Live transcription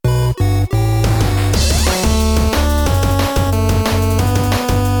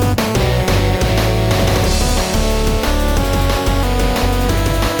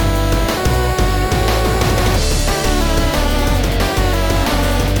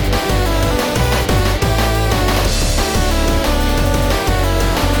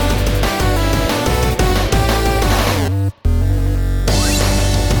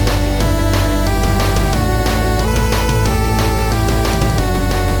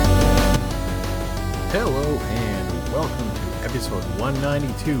episode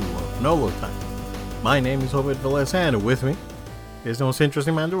 192 of No Load Time. My name is Obed Velez, and with me is the most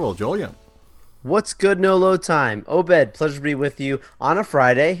interesting man in the world, Joel Young. What's good, no load time? Obed, pleasure to be with you on a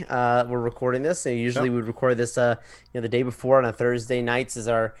Friday. We're recording this. And usually Yep. we record this, the day before on a Thursday nights is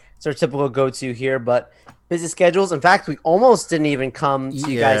our typical go-to here. But busy schedules. In fact, we almost didn't even come to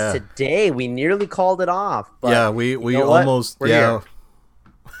you guys Yeah. today. We nearly called it off. But Yeah, we you know what? almost We're yeah. here.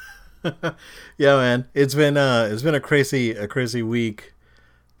 Yeah, man. It's been a crazy week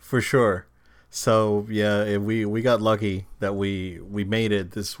for sure. So, yeah, we got lucky that we made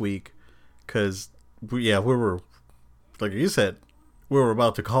it this week cuz we were, like you said, we were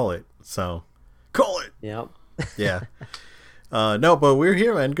about to call it. So, call it. Yep. Yeah. No, but we're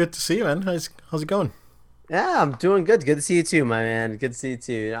here, man. Good to see you, man. How's it going? Yeah, I'm doing good. Good to see you too, my man. Good to see you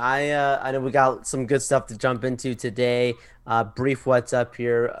too. I know we got some good stuff to jump into today. Brief what's up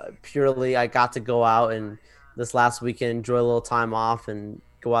here. Purely, I got to go out and this last weekend enjoy a little time off and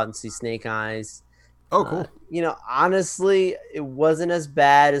go out and see Snake Eyes. Oh, cool. Honestly, it wasn't as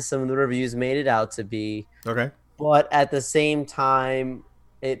bad as some of the reviews made it out to be, Okay. but at the same time,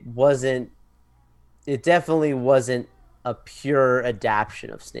 it wasn't. It definitely wasn't a pure adaptation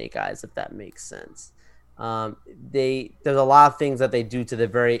of Snake Eyes, if that makes sense. There's a lot of things that they do to the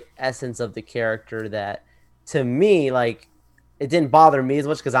very essence of the character that, to me, like it didn't bother me as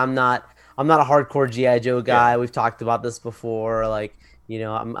much because I'm not a hardcore GI Joe guy. Yeah. We've talked about this before. Like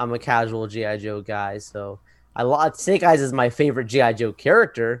I'm a casual GI Joe guy, so Snake Eyes is my favorite GI Joe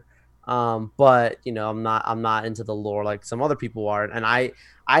character. But I'm not into the lore like some other people are, and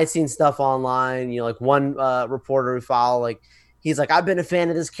I seen stuff online. Like one reporter we follow, like he's like, I've been a fan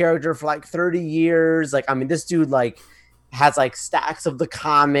of this character for like 30 years. Like, I mean, this dude like has like stacks of the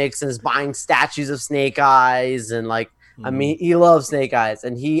comics and is buying statues of Snake Eyes and like, I Mhm. mean, he loves Snake Eyes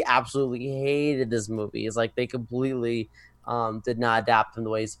and he absolutely hated this movie. It's like they completely did not adapt him the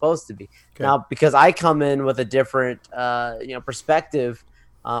way he's supposed to be. Okay. Now, because I come in with a different perspective,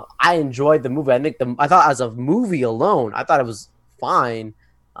 I enjoyed the movie. I thought as a movie alone, I thought it was fine.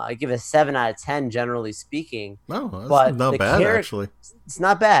 I give it a 7 out of 10, generally speaking. No, that's But not the bad character, actually. it's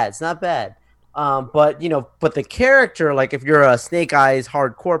not bad. It's not bad. But the character, like if you're a Snake Eyes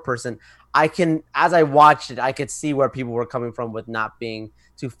hardcore person, as I watched it, I could see where people were coming from with not being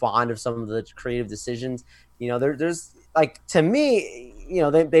too fond of some of the creative decisions. There's like to me,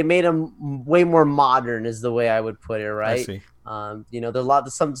 they made him way more modern, is the way I would put it, I right? see. There's a lot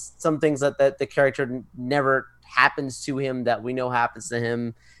of some things that the character never happens to him that we know happens to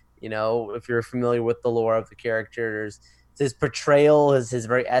him. If you're familiar with the lore of the characters, his portrayal, his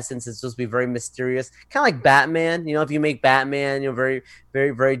very essence is supposed to be very mysterious, kind of like Batman. If you make Batman, very,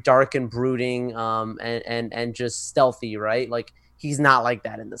 very, very dark and brooding, and just stealthy, right? Like he's not like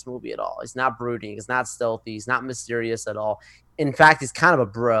that in this movie at all. He's not brooding. He's not stealthy. He's not mysterious at all. In fact, he's kind of a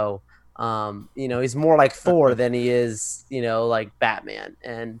bro. He's more like Thor than he is, like Batman.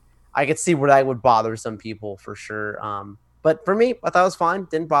 And I could see where that would bother some people for sure. But for me, I thought it was fine.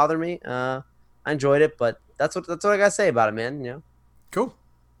 Didn't bother me. I enjoyed it, but that's what I gotta say about it, man. Cool.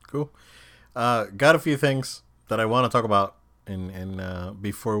 Cool. Got a few things that I want to talk about in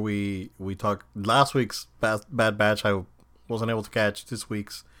before we talk last week's bad batch. I wasn't able to catch this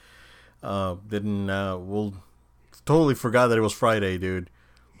week's. Didn't Well, totally forgot that it was Friday, dude.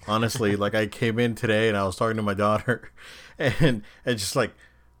 Honestly, like I came in today and I was talking to my daughter, and just like,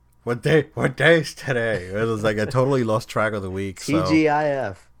 what day is today? It was like I totally lost track of the week. So,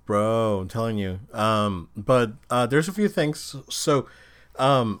 TGIF. bro, I'm telling you. But there's a few things. So,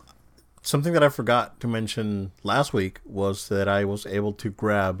 something that I forgot to mention last week was that I was able to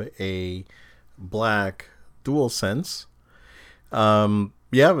grab a black DualSense.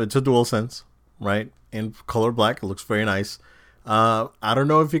 Yeah, it's a DualSense, right? In color black. It looks very nice. I don't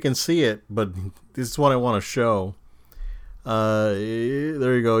know if you can see it, but this is what I want to show. There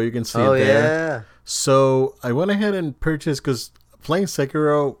you go. You can see Oh it there. yeah. So I went ahead and purchased because playing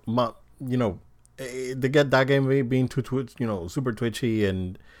Sekiro, they get that game being too super twitchy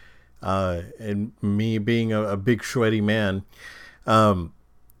and me being a big sweaty man, the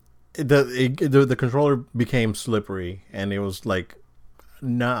controller became slippery and it was like,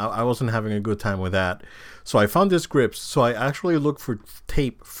 no, I wasn't having a good time with that. So I found this grips. So I actually looked for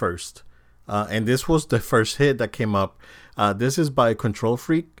tape first, and this was the first hit that came up. This is by Control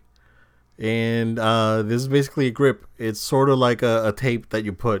Freak, and this is basically a grip. It's sort of like a tape that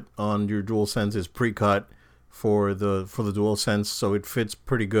you put on your DualSense. It's pre-cut for the DualSense, so it fits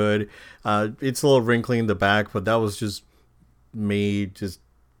pretty good. It's a little wrinkly in the back, but that was just me just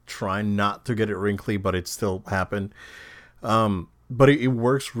trying not to get it wrinkly, but it still happened. But it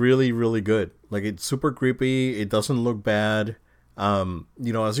works really, really good. Like, it's super creepy. It doesn't look bad.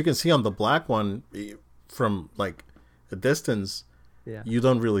 As you can see on the black one from like a distance, you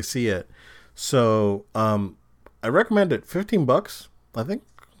don't really see it. So I recommend it. $15, I think.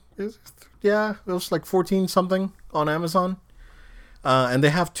 It was like 14 something on Amazon. And they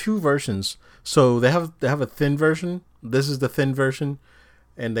have two versions. So they have a thin version. This is the thin version,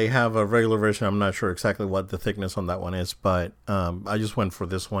 and they have a regular version. I'm not sure exactly what the thickness on that one is, but I just went for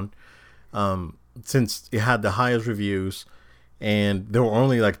this one since it had the highest reviews, and there were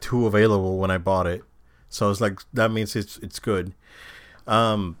only like 2 available when I bought it. So it's like that means it's good.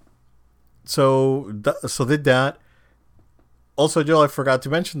 So did that. Also, Joel, I forgot to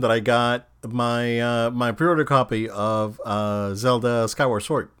mention that I got my pre-order copy of Zelda Skyward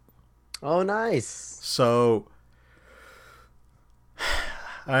Sword. Oh, nice. So,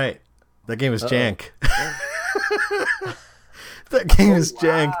 all right, that game is jank. That game is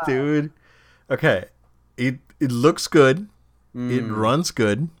jank, dude. Okay, it looks good. It runs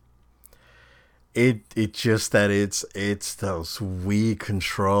good. It just that it's those Wii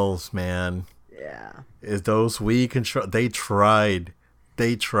controls, man. Yeah. Is those Wii control? They tried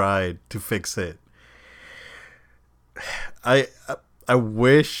to fix it. I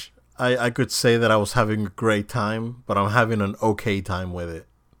wish I could say that I was having a great time, but I'm having an okay time with it.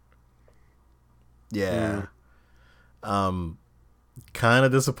 Yeah. Kind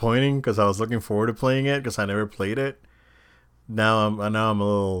of disappointing because I was looking forward to playing it because I never played it. Now I'm a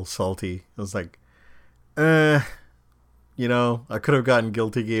little salty. I was like, I could have gotten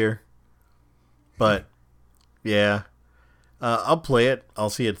Guilty Gear, but yeah, I'll play it.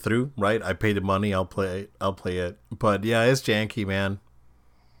 I'll see it through. Right? I paid the money. I'll play it. But yeah, it's janky, man.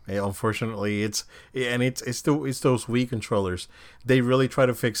 Unfortunately, it's those Wii controllers. They really try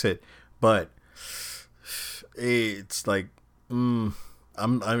to fix it, but it's like, I'm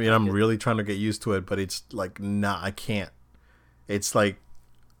really trying to get used to it, but it's like, nah, I can't. It's like,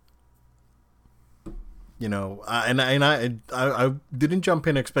 I didn't jump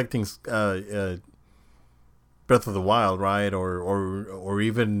in expecting Breath of the Wild, right, or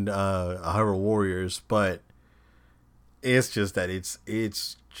even Hyrule Warriors, but it's just that it's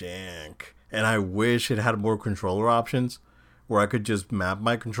jank, and I wish it had more controller options where I could just map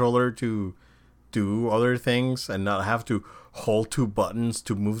my controller to do other things and not have to hold 2 buttons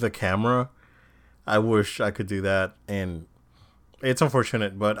to move the camera. I wish I could do that, and it's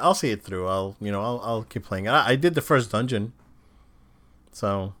unfortunate, but I'll see it through. I'll keep playing it. I did the first dungeon,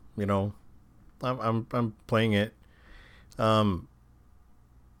 so I'm playing it.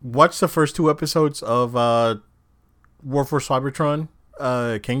 Watch the first 2 episodes of War for Cybertron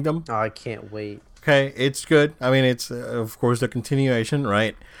Kingdom. Oh, I can't wait. Okay, it's good. I mean, it's of course the continuation,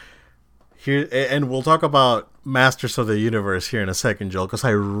 right? Here, and we'll talk about Masters of the Universe here in a second, Joel, because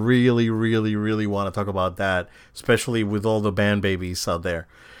I really, really, really want to talk about that, especially with all the band babies out there.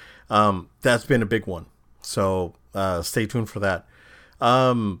 That's been a big one, so stay tuned for that.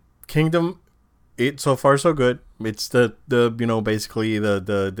 Kingdom, it's so far so good. It's the basically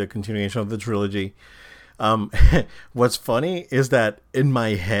the continuation of the trilogy. What's funny is that in my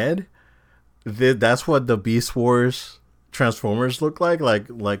head, that's what the Beast Wars Transformers look like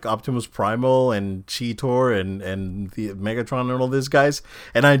Optimus Primal and Cheetor and the Megatron and all these guys.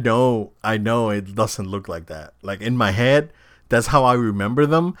 And I know it doesn't look like that. Like in my head, that's how I remember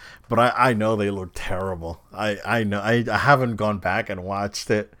them. But I know they look terrible. I know I haven't gone back and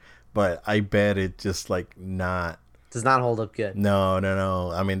watched it, but I bet it just like not does not hold up good. No.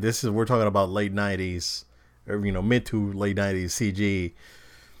 I mean, we're talking about late 90s or mid to late 90s CG.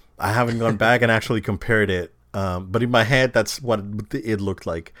 I haven't gone back and actually compared it. But in my head, that's what it looked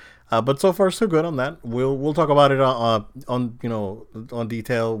like. But so far, so good on that. We'll talk about it on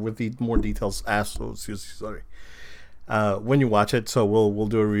detail with the more details when you watch it. So we'll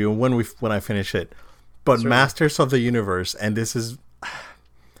do a review when I finish it. But sure. Masters of the Universe, and this is,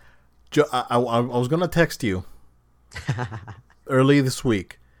 I was gonna text you early this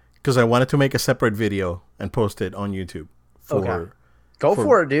week because I wanted to make a separate video and post it on YouTube. Go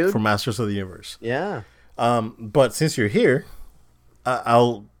for it, dude. For Masters of the Universe. Yeah. But since you're here,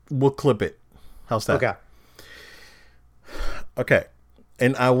 we'll clip it. How's that? Okay.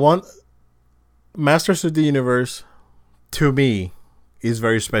 And I want Masters of the Universe, to me, is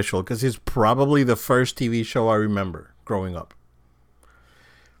very special because it's probably the first TV show I remember growing up.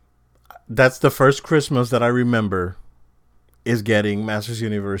 That's the first Christmas that I remember is getting Masters of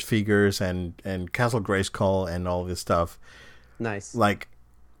the Universe figures and Castle Grayskull and all this stuff. Nice. Like,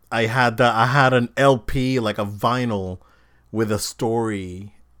 I had an LP, like a vinyl with a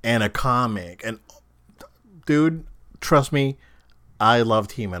story and a comic. And dude, trust me, I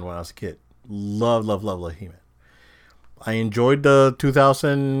loved He-Man when I was a kid. Love He-Man. I enjoyed the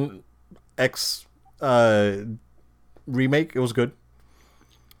 2000 X remake. It was good.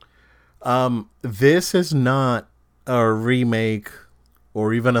 This is not a remake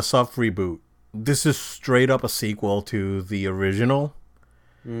or even a soft reboot. This is straight up a sequel to the original.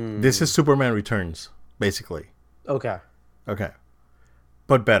 This is Superman Returns, basically. Okay.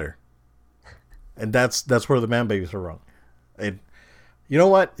 But better. And that's where the man babies are wrong. You know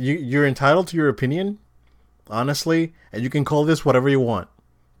what? You're entitled to your opinion, honestly, and you can call this whatever you want.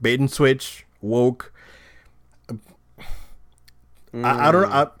 Bait and switch, woke. I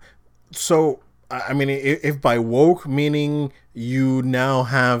don't. I mean, if by woke meaning you now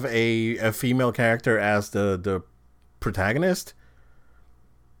have a female character as the protagonist,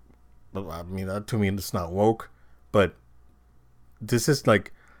 I mean, that to me it's not woke. But this is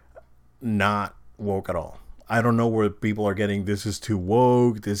like not woke at all. I don't know where people are getting this is too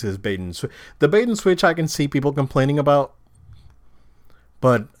woke, this is bait and switch. The bait and switch I can see people complaining about,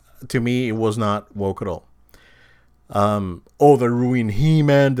 but to me it was not woke at all. They ruined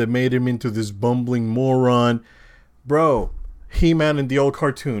He-Man, they made him into this bumbling moron. Bro, He-Man in the old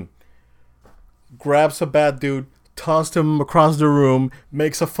cartoon grabs a bad dude, tossed him across the room,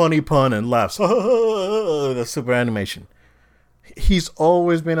 makes a funny pun and laughs. That's super animation. He's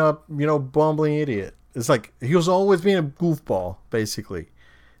always been a, bumbling idiot. It's like he was always being a goofball, basically.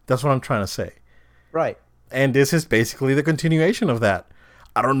 That's what I'm trying to say. Right. And this is basically the continuation of that.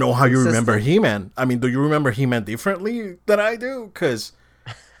 I don't know how you remember He-Man. I mean, do you remember He-Man differently than I do? Because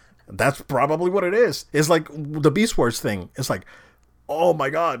that's probably what it is. It's like the Beast Wars thing. It's like, oh my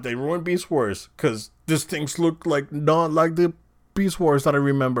God, they ruined Beast Wars because these things look like not like the Beast Wars that I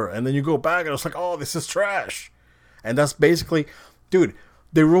remember. And then you go back and it's like, oh, this is trash. And that's basically, dude,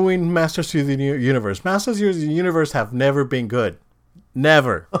 they ruined Masters of the Universe. Masters of the Universe have never been good.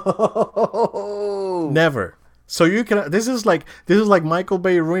 Never. Never. So you can. This is like Michael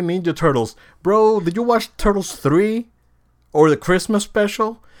Bay ruined Ninja Turtles, bro. Did you watch Turtles 3 or the Christmas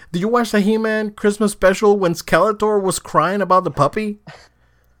special? Did you watch the He-Man Christmas special when Skeletor was crying about the puppy?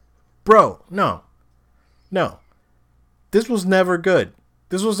 Bro, no. This was never good.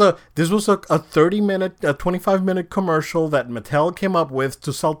 This was a 30-minute, a 25-minute commercial that Mattel came up with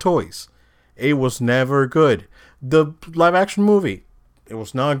to sell toys. It was never good. The live-action movie, it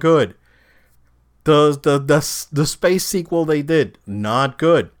was not good. The space sequel they did, not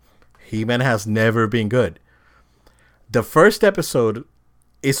good. He-Man has never been good. The first episode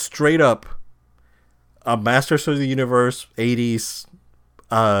is straight up a Masters of the Universe 80s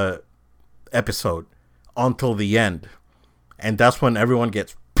episode until the end. And that's when everyone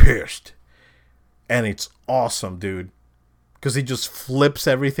gets pissed. And it's awesome, dude. Because he just flips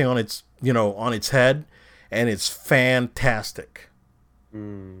everything on its head. And it's fantastic.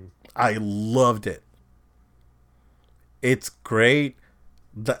 I loved it. It's great.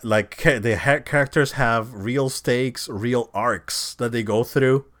 The characters have real stakes, real arcs that they go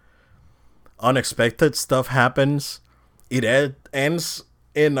through. Unexpected stuff happens. It ends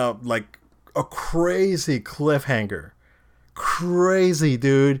in a crazy cliffhanger. Crazy,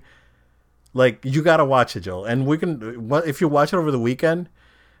 dude. Like, you gotta watch it, Joel. And if you watch it over the weekend,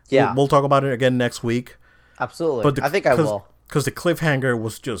 we'll talk about it again next week. Absolutely. But I think I will. Because the cliffhanger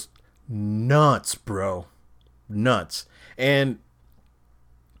was just nuts, bro. Nuts. And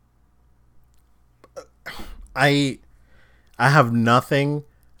I have nothing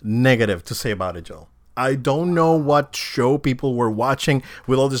negative to say about it, Joel. I don't know what show people were watching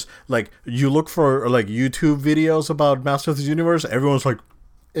with all this. Like, you look for YouTube videos about Masters of the Universe, everyone's like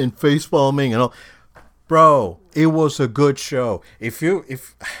in face palming and all. Bro, it was a good show. If you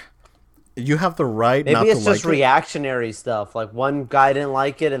have the right, maybe not it's to just like reactionary stuff. Like, one guy didn't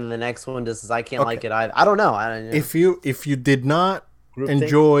like it, and the next one just says, "I can't like it either." I don't know. If you did not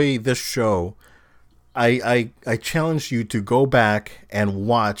enjoy this show, I challenge you to go back and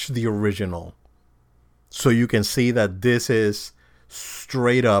watch the original, so you can see that this is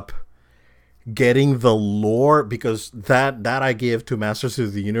straight up getting the lore, because that I give to Masters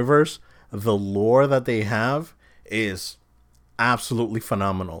of the Universe. The lore that they have is absolutely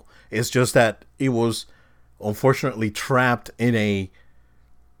phenomenal. It's just that it was unfortunately trapped in a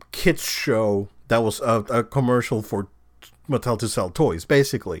kids show that was a commercial for Mattel to sell toys,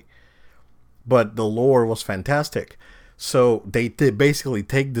 basically. But the lore was fantastic. So they basically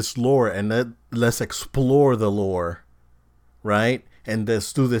take this lore and let's explore the lore, right? And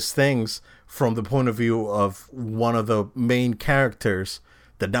let's do these things from the point of view of one of the main characters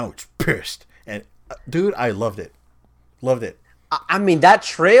that now it's pissed. And dude, I loved it. Loved it. I mean, that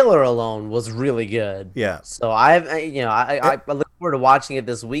trailer alone was really good. Yeah. So I looked forward to watching it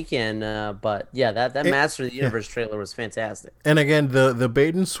this weekend. But yeah, that It, Master of the yeah. Universe trailer was fantastic. And again, the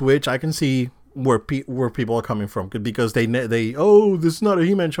bait and switch, I can see where people are coming from because they oh, this is not a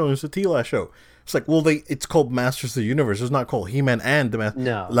He-Man show, it's a Tila show. It's like, well, it's called Masters of the Universe. It's not called He-Man and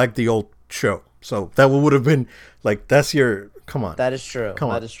No, like the old show. So that would have been like, that's your, come on. that is true. Come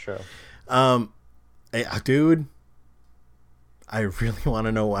on. That is true. Hey, dude, I really want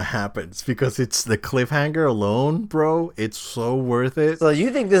to know what happens because it's the cliffhanger alone, bro. It's so worth it. So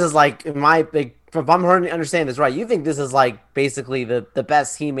you think this is like, if I'm understanding this right, you think this is like basically the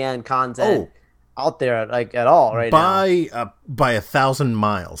best He-Man content out there, like at all right now? By 1,000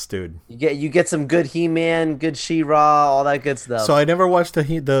 miles, dude. You get some good He-Man, good She-Ra, all that good stuff. So I never watched the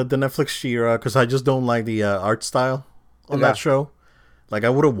Netflix She-Ra because I just don't like the art style on that show. Like I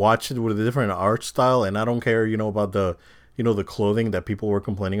would have watched it with a different art style, and I don't care, about the clothing that people were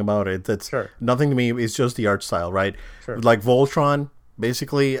complaining about. It's Sure. nothing to me. It's just the art style, right? Sure. Like Voltron,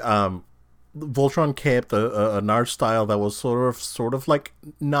 basically, Voltron kept an art style that was sort of like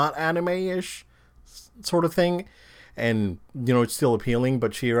not anime-ish sort of thing, and it's still appealing.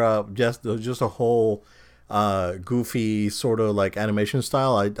 But She-Ra just a whole goofy sort of like animation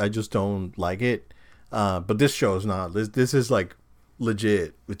style. I just don't like it. But this show is not. This is like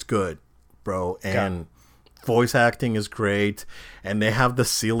legit. It's good, bro, and voice acting is great, and they have the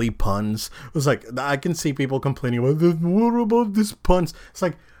silly puns. It was like, I can see people complaining about this. What about this puns? It's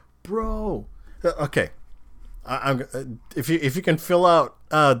like, bro, okay. If you can fill out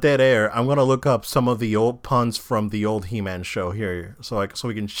dead air, I'm gonna look up some of the old puns from the old He-Man show here, so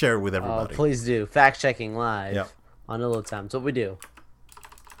we can share it with everybody. Please do. Fact checking live Yep. on Illo Time. That's what we do.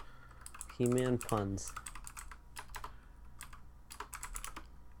 He-Man puns.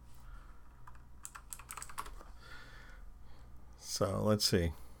 So let's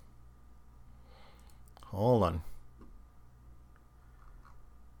see. Hold on.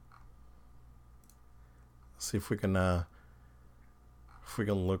 See if we can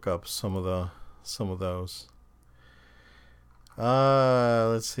look up some of those.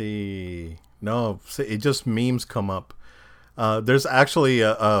 Let's see. No, it just memes come up. There's actually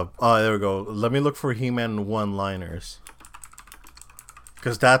there we go. Let me look for He-Man one-liners.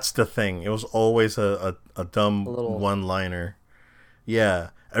 Because that's the thing. It was always a dumb one-liner. Yeah.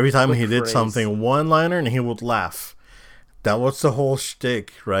 Every time he did something, one-liner, and he would laugh. That was the whole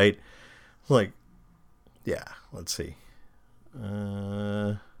shtick, right? Like, yeah, let's see.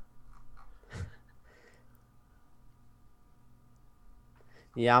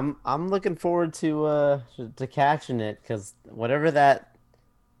 Yeah, I'm looking forward to catching it, because whatever that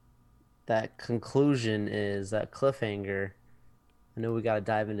conclusion is, that cliffhanger, I know we got to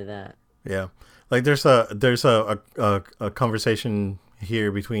dive into that. Yeah, like there's a conversation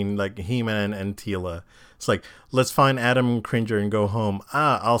here between like He-Man and Tila. It's like, let's find Adam Cringer and go home.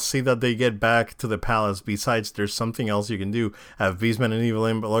 I'll see that they get back to the palace. Besides, there's something else you can do. Have Beastman and Evil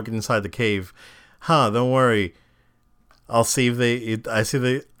Imp look inside the cave. Don't worry. I'll see if I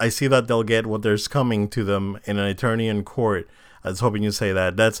see that they'll get what there's coming to them in an Eternian court. I was hoping you'd say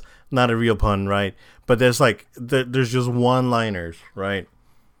that. That's not a real pun, right? But there's there's just one-liners, right?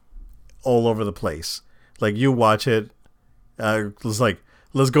 All over the place. Like, you watch it, it's like,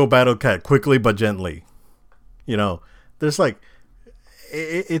 let's go Battle Cat quickly but gently. There's like,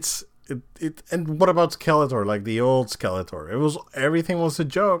 and what about Skeletor? Like the old Skeletor, everything was a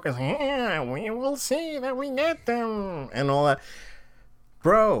joke. It's like, yeah, we will see that we get them and all that,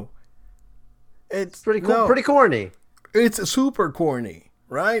 bro. It's pretty cool, pretty corny. It's super corny,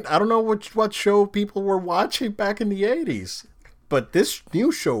 right? I don't know what show people were watching back in the 80s, but this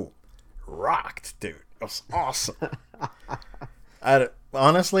new show rocked, dude. It was awesome.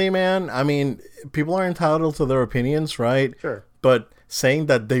 Honestly, man, I mean, people are entitled to their opinions, right? Sure. But saying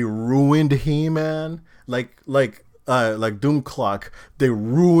that they ruined He-Man, like Doom Clock, they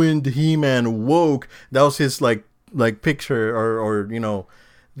ruined He-Man woke. That was his like picture or the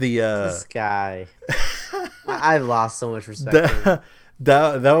this guy. I've lost so much respect.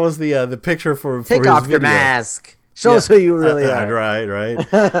 That was the picture for Take off your mask. Show us who you really are. Right.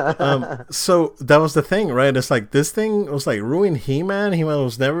 So that was the thing, right? It's like, this thing was like ruined He-Man. He-Man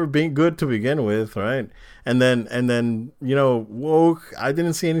was never being good to begin with, right? And then woke. I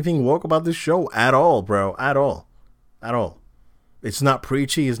didn't see anything woke about this show at all, bro. At all. It's not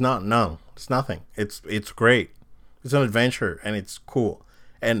preachy. It's nothing. It's great. It's an adventure and it's cool.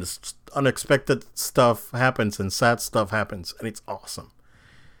 And unexpected stuff happens and sad stuff happens and it's awesome.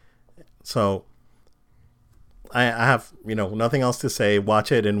 So I have nothing else to say.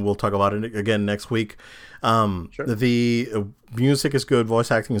 Watch it and we'll talk about it again next week. Sure. The music is good.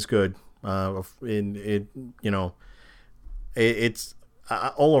 Voice acting is good. It's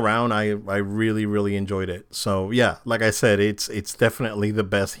all around. I really really enjoyed it. So yeah, like I said, it's definitely the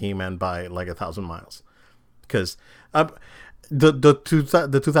best He-Man by like 1,000 miles. Because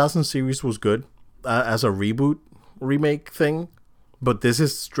the 2000 series was good as a reboot remake thing, but this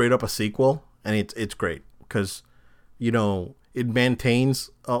is straight up a sequel, and it's great because it maintains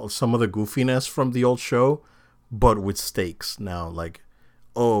some of the goofiness from the old show, but with stakes now. Like,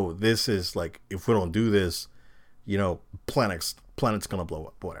 oh, this is like, if we don't do this, planet's gonna blow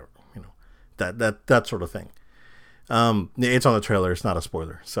up, whatever, that sort of thing. It's on the trailer. It's not a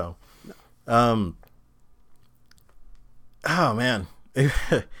spoiler. So, oh man,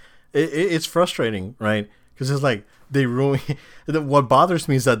 it's frustrating, right? Because it's like they ruin. What bothers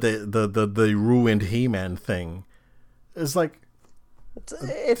me is that they ruined He-Man thing. It's like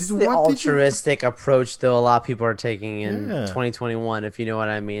it's the altruistic approach that a lot of people are taking in 2021, if you know what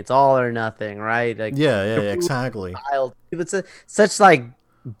I mean. It's all or nothing, right? Like, yeah, exactly. It's such like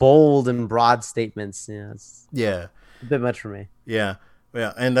bold and broad statements. It's a bit much for me. Yeah,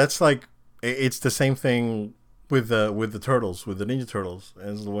 and that's like, it's the same thing with the Turtles, with the Ninja Turtles,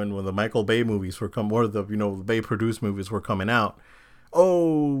 as when the Michael Bay movies were or the Bay produced movies were coming out.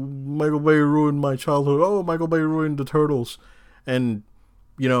 Oh, Michael Bay ruined my childhood. Oh, Michael Bay ruined the Turtles. And,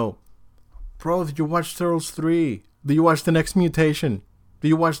 bro, did you watch Turtles 3? Did you watch The Next Mutation? Did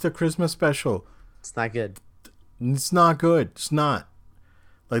you watch the Christmas special? It's not good. It's not good. It's not.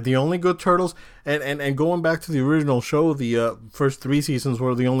 Like, the only good Turtles, and going back to the original show, the first 3 seasons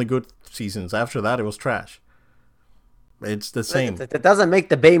were the only good seasons. After that, it was trash. It's the same. That doesn't make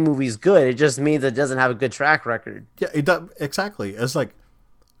the Bay movies good. It just means it doesn't have a good track record. Yeah, it does, exactly. It's like,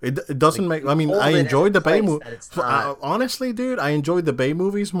 it doesn't make. I mean, I enjoyed the Bay movies. Honestly, dude, I enjoyed the Bay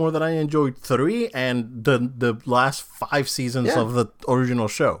movies more than I enjoyed 3 and the last 5 seasons of the original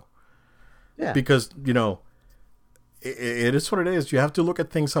show. Yeah, because it is what it is. You have to look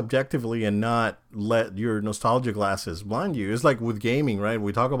at things objectively and not let your nostalgia glasses blind you. It's like with gaming, right?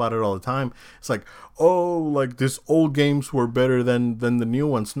 We talk about it all the time. It's like, oh, like these old games were better than the new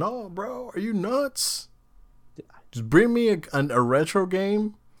ones. No, bro, are you nuts? Just bring me a retro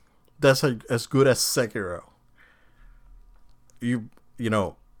game that's as good as Sekiro.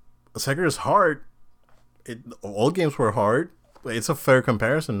 Sekiro is hard. All games were hard. It's a fair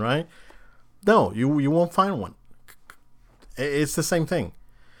comparison, right? No, you won't find one. It's the same thing.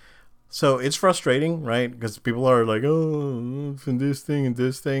 So it's frustrating, right? Because people are like, oh, and this thing and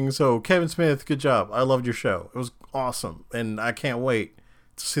this thing. So Kevin Smith, good job. I loved your show. It was awesome, and I can't wait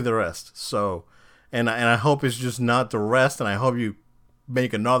to see the rest. So, and I hope it's just not the rest, and I hope you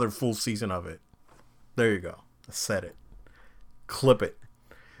make another full season of it. There you go. I said it. Clip it.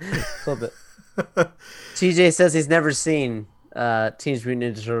 Clip it. TJ says he's never seen Teenage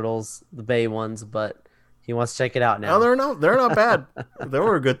Mutant Ninja Turtles, the Bay ones, but he wants to check it out now. Oh, they're not bad. They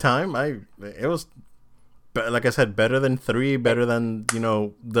were a good time. It was, like I said, better than 3, better than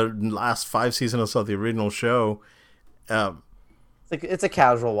the last 5 seasons of the original show. It's a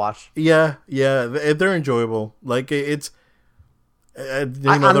casual watch. Yeah, they're enjoyable. Like it's. I'm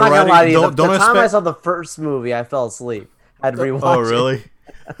not gonna lie to you. The time I saw the first movie, I fell asleep. I had to rewatch. Oh, really?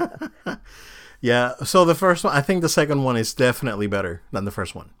 Yeah. So the first one, I think the second one is definitely better than the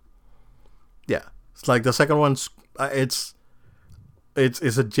first one. Yeah. It's like the second one's it's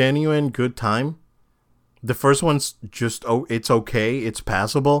a genuine good time. The first one's just it's okay, it's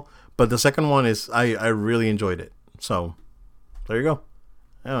passable, but the second one is I really enjoyed it. So there you go.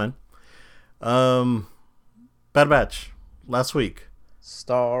 Yeah, man. Bad Batch last week.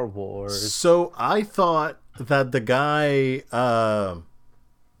 Star Wars. So I thought that the guy he's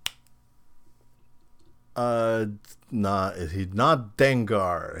not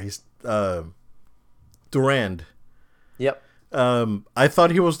Dengar. He's Durand. Yep. I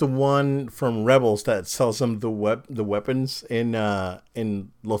thought he was the one from Rebels that sells him the weapons in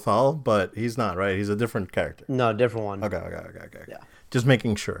Lothal, but he's not, right? He's a different character. No, different one. Okay. Yeah. Just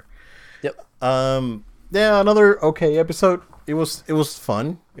making sure. Yep. Yeah, another okay episode. It was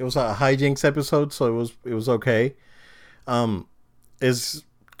fun. It was a hijinks episode, so it was okay. It's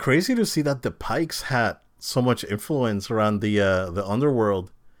crazy to see that the Pikes had so much influence around the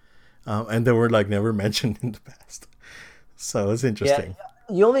underworld. And they were like never mentioned in the past, so it's interesting.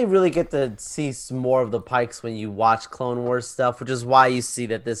 Yeah, you only really get to see some more of the Pikes when you watch Clone Wars stuff, which is why you see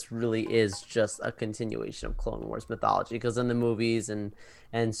that this really is just a continuation of Clone Wars mythology. Because in the movies and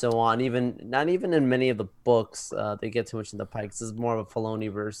so on, not even in many of the books, they get too much in the Pikes. This is more of a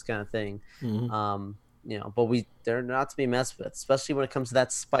Filoni-verse kind of thing. Mm-hmm. But they're not to be messed with, especially when it comes to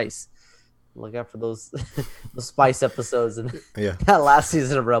that spice. Look out for those the spice episodes and that last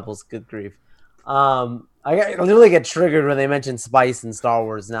season of Rebels. Good grief. I literally get triggered when they mention spice in Star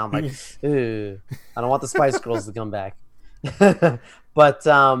Wars. Now I'm like, ooh, I don't want the Spice Girls to come back. But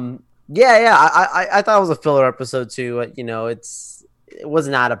yeah, I thought it was a filler episode too. You know, it was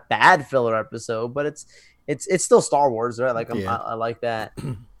not a bad filler episode, but it's still Star Wars, right? Like Yeah. I like that.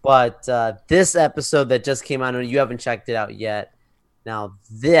 But this episode that just came out, and you haven't checked it out yet. Now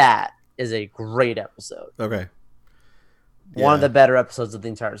that is a great episode. Okay. One of Yeah. the better episodes of the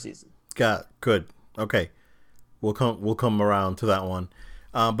entire season. Got good. Okay. We'll come around to that one.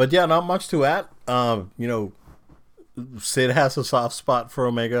 But yeah, not much to add. You know, Sid has a soft spot for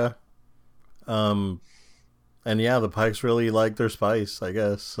Omega. And yeah, the Pikes really like their spice, I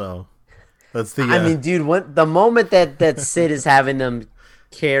guess. So that's the. I mean, dude, when the moment that Sid is having them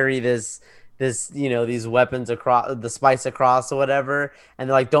carry this these weapons across the spice across or whatever, and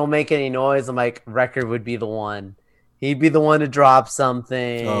they're like, "Don't make any noise." I'm like, Wrecker would be the one. He'd be the one to drop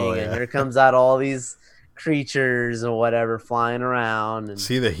something, Oh, yeah. and here comes out all these creatures or whatever flying around, and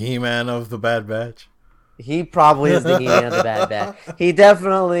See the He-Man of the Bad Batch. he probably is the He-Man of the Bad Batch. He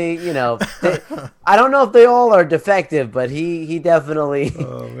definitely, I don't know if they all are defective, but he definitely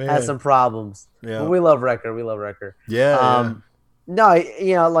Oh man. has some problems. Yeah. But we love Wrecker. We love Wrecker. Yeah. No,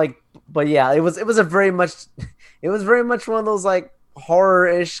 but yeah, it was a very much, it was very much one of those like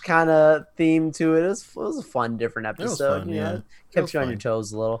horror-ish kind of theme to it. It was a fun, different was episode. fun, you yeah. know, It kept was you on your fun.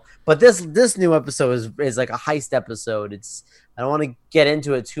 toes a little. But this new episode is like a heist episode. I don't want to get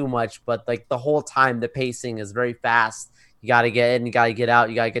into it too much, but like the whole time the pacing is very fast. You got to get in, you got to get out,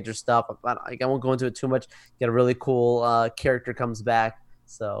 you got to get your stuff. I won't go into it too much. Get a really cool character comes back.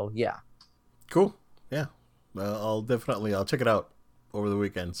 So yeah. Cool. Yeah. I'll check it out over the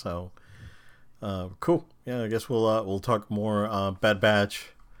weekend. So, cool. Yeah, I guess we'll talk more Bad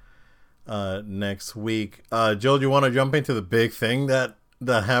Batch next week. Joel, do you want to jump into the big thing that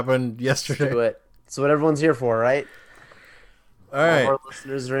happened yesterday? Do it. It's what everyone's here for, right? All right. All our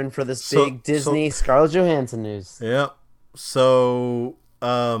listeners are in for this So- big Disney Scarlett Johansson news. Yeah. So,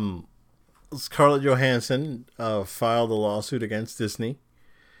 Scarlett Johansson filed a lawsuit against Disney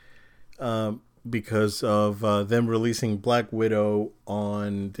because of them releasing Black Widow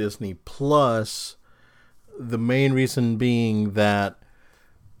on Disney Plus. The main reason being that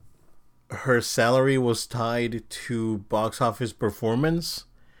her salary was tied to box office performance,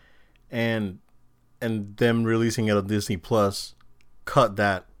 and them releasing it on Disney Plus cut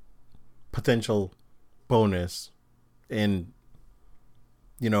that potential bonus. And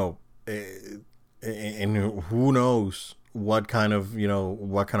and who knows what kind of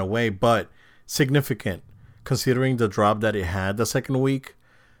way, but significant considering the drop that it had the second week.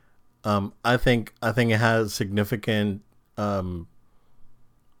 I think it has significant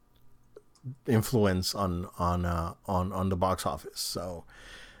influence on the box office. So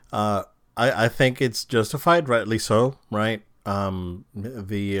I think it's justified, rightly so, right?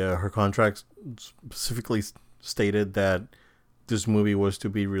 Her contract specifically stated that this movie was to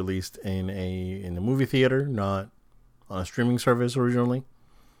be released in a movie theater, not on a streaming service originally.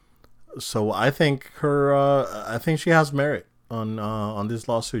 So I think she has merit on this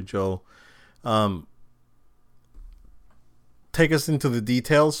lawsuit, Joe. Take us into the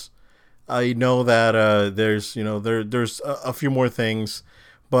details. I know that there's a few more things,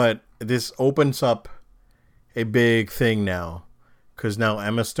 but this opens up a big thing now, because now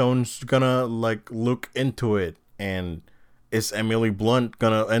Emma Stone's gonna look into it, and is Emily Blunt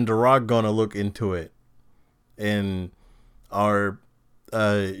and The Rock gonna look into it, and are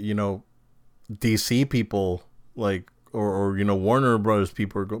DC people or Warner Brothers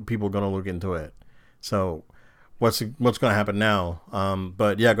people gonna look into it. So what's gonna happen now?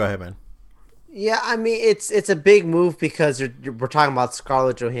 But yeah, go ahead, man. Yeah, I mean it's a big move because we're talking about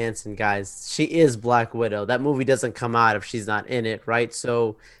Scarlett Johansson, guys. She is Black Widow. That movie doesn't come out if she's not in it, right?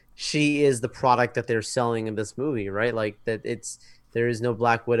 So she is the product that they're selling in this movie, right? Like that there is no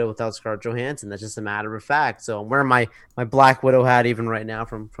Black Widow without Scarlett Johansson. That's just a matter of fact. So I'm wearing my Black Widow hat even right now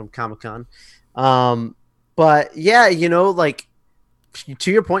from Comic-Con. But yeah,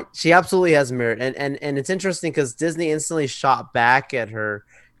 to your point, she absolutely has merit. And it's interesting because Disney instantly shot back at her,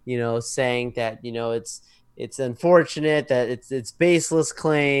 saying that, it's unfortunate that it's baseless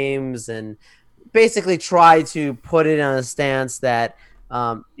claims, and basically try to put it on a stance that,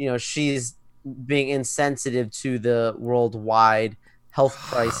 she's being insensitive to the worldwide health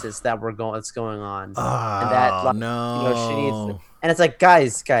crisis that's going on. And that, no. she needs, and it's like,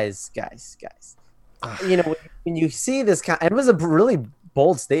 guys. When you see this it was a really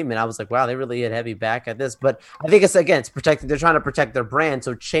bold statement. I was like, wow, they really hit heavy back at this. But I think it's protecting. They're trying to protect their brand,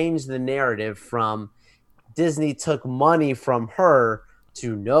 so change the narrative from Disney took money from her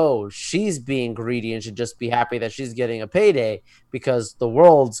to know she's being greedy and should just be happy that she's getting a payday because the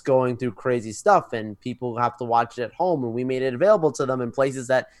world's going through crazy stuff and people have to watch it at home, and we made it available to them in places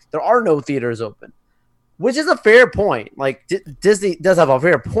that there are no theaters open, which is a fair point. Like Disney does have a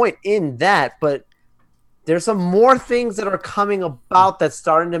fair point in that, but there's some more things that are coming about that's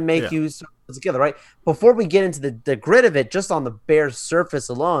starting to make you together, right? Before we get into the grid of it, just on the bare surface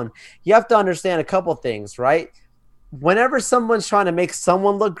alone, you have to understand a couple things, right? Whenever someone's trying to make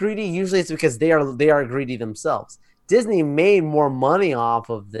someone look greedy, usually it's because they are greedy themselves. Disney made more money off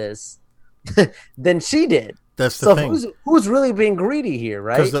of this than she did. That's the thing. Who's really being greedy here,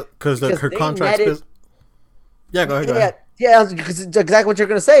 right? Because her contracts. Yeah, go ahead. Yeah, because exactly what you're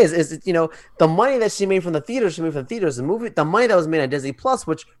going to say is the money that she made from the theaters, the movie, the money that was made on Disney Plus,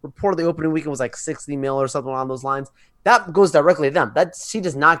 which reportedly opening weekend was like 60 mil or something along those lines. That goes directly to them. That she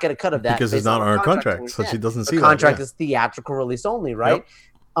does not get a cut of that because it's not on her contract, so she doesn't see that. Contract is theatrical release only, right?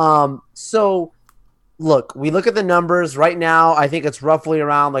 Yep. So look at the numbers right now. I think it's roughly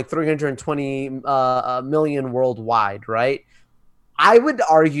around like 320 million worldwide, right? I would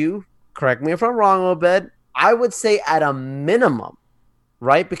argue, correct me if I'm wrong, Obed, I would say at a minimum,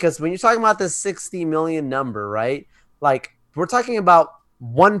 right? Because when you're talking about this 60 million number, right? Like we're talking about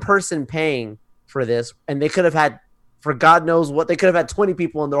one person paying for this, and they could have had, for God knows what, they could have had 20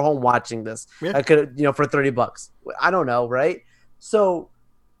 people in their home watching this. Yeah. I could have, for $30. I don't know, right? So,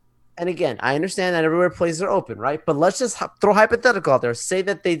 and again, I understand that everywhere places are open, right? But let's just throw hypothetical out there. Say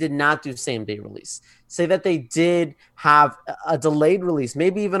that they did not do same day release. Say that they did have a delayed release,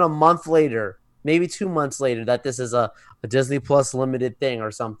 maybe even a month later, maybe 2 months later, that this is a Disney Plus limited thing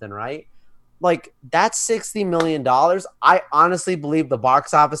or something, right? Like, that's $60 million. I honestly believe the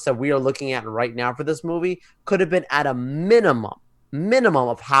box office that we are looking at right now for this movie could have been at a minimum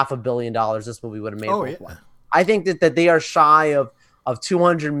of $500 million this movie would have made. Oh, yeah. I think that they are shy of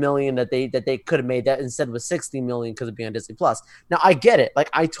 $200 million that they could have made, that instead was $60 million because of being on Disney Plus. Now, I get it.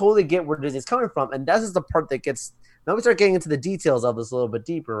 Like, I totally get where Disney's coming from, and this is the part that gets... Now we start getting into the details of this a little bit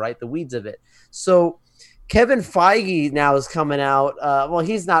deeper, right? The weeds of it. So Kevin Feige now is coming out. Well,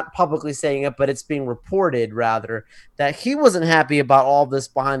 he's not publicly saying it, but it's being reported, rather, that he wasn't happy about all this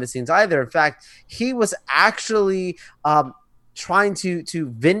behind the scenes either. In fact, he was actually trying to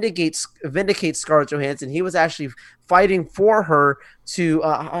vindicate Scarlett Johansson. He was actually fighting for her to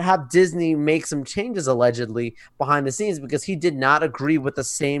have Disney make some changes, allegedly, behind the scenes, because he did not agree with the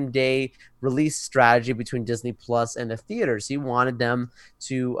same day release strategy between Disney Plus and the theaters. He wanted them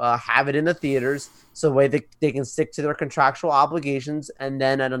to have it in the theaters so the way they can stick to their contractual obligations, and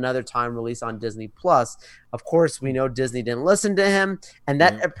then at another time release on Disney Plus. Of course, we know Disney didn't listen to him, and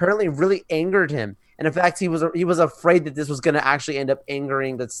that apparently really angered him. And in fact, he was afraid that this was going to actually end up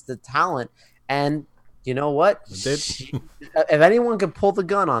angering the talent. And you know what? If anyone could pull the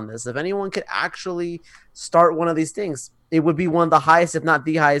gun on this, if anyone could actually start one of these things, it would be one of the highest, if not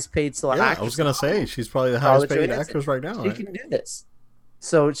the highest paid actress. I was going to say, she's probably the highest paid actress right now. She can do this.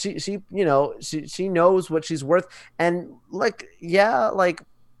 So she knows what she's worth. And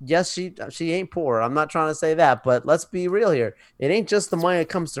yes, she ain't poor. I'm not trying to say that, but let's be real here. It ain't just the money that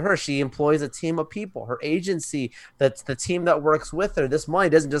comes to her. She employs a team of people. Her agency, that's the team that works with her. This money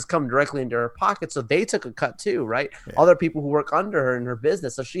doesn't just come directly into her pocket, so they took a cut too, right? Yeah. Other people who work under her in her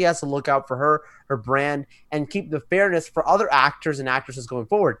business, so she has to look out for her brand, and keep the fairness for other actors and actresses going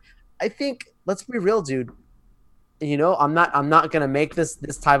forward. I think, let's be real, dude. I'm not gonna make this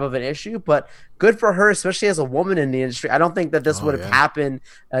type of an issue, but good for her, especially as a woman in the industry. I don't think that this would have happened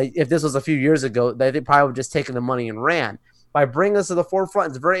if this was a few years ago. They probably would have just taken the money and ran. By bringing us to the forefront,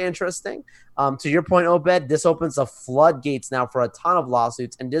 it's very interesting. To your point, Obed, this opens the floodgates now for a ton of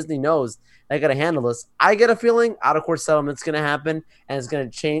lawsuits, and Disney knows they got to handle this. I get a feeling out-of-court settlement's going to happen, and it's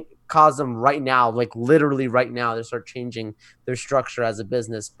going to cause them right now, like literally right now, to start changing their structure as a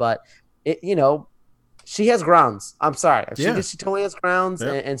business. But she has grounds. I'm sorry. She totally has grounds,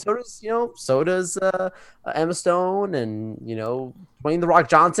 and so does Emma Stone, and Dwayne "The Rock"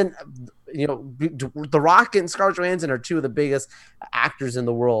 Johnson. The Rock and Scarlett Johansson are two of the biggest actors in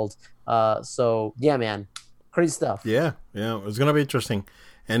the world. So yeah, man, crazy stuff. Yeah, it's gonna be interesting.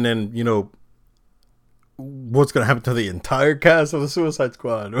 And then what's gonna happen to the entire cast of the Suicide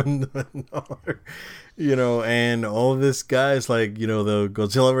Squad? And all this guys like the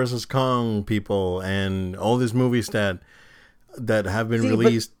Godzilla versus Kong people, and all these movies that have been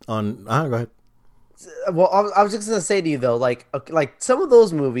released on. Go ahead. Well, I was just gonna say to you though, like some of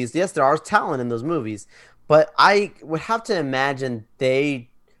those movies, yes, there are talent in those movies, but I would have to imagine their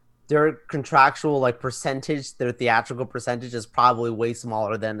contractual percentage, their theatrical percentage is probably way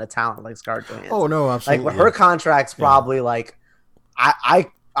smaller than the talent like Scarlett Johansson. Oh no, absolutely. Her contract's probably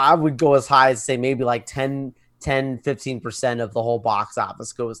I would go as high as say maybe like 15% of the whole box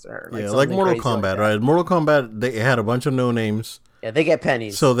office goes to her. Like like Mortal Kombat, right? Mortal Kombat, they had a bunch of no names. Yeah, they get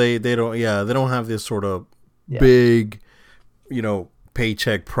pennies. So they don't have this sort of big,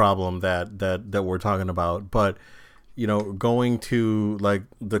 paycheck problem that we're talking about. But going to like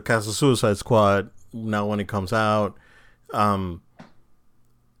the cast of Suicide Squad now when it comes out,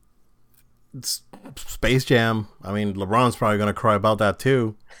 Space Jam. I mean, LeBron's probably gonna cry about that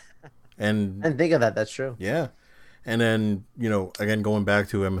too. And think of that. That's true. Yeah, and then again going back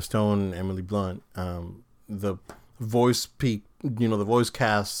to Emma Stone, Emily Blunt, the voice the voice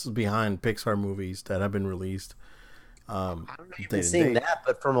casts behind Pixar movies that have been released. I don't know if you've been seeing that,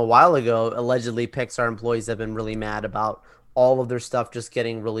 but from a while ago, allegedly Pixar employees have been really mad about all of their stuff just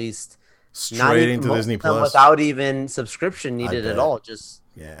getting released straight into Disney Plus without even subscription needed at all.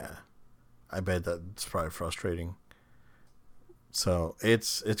 I bet that's probably frustrating. So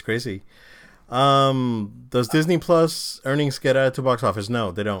it's crazy. Does Disney Plus earnings get added to box office?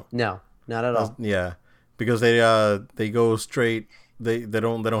 No, they don't. No, not at all. Yeah, because they go straight. They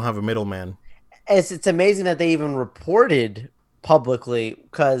don't have a middleman. It's amazing that they even reported publicly,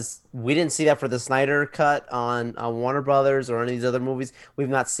 because we didn't see that for the Snyder cut on Warner Brothers or any of these other movies. We've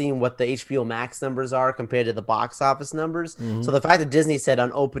not seen what the HBO Max numbers are compared to the box office numbers. Mm-hmm. So the fact that Disney said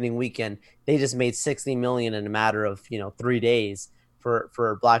on opening weekend they just made $60 million in a matter of 3 days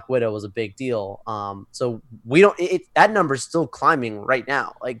for Black Widow was a big deal. So we don't. That number's still climbing right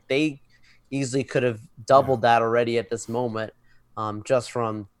now. Like they easily could have doubled that already at this moment, just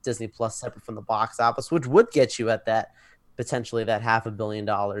from Disney Plus separate from the box office, which would get you at that. Potentially that $500 million.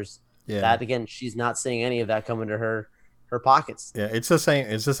 Yeah. That again, she's not seeing any of that coming to her pockets. Yeah, it's the same.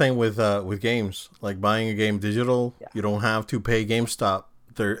 It's the same with games. Like buying a game digital, you don't have to pay GameStop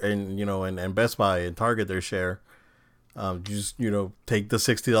and Best Buy and Target their share. Just take the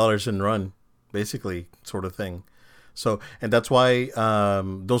 $60 and run, basically, sort of thing. So, and that's why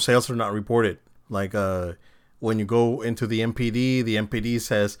those sales are not reported. Like when you go into the MPD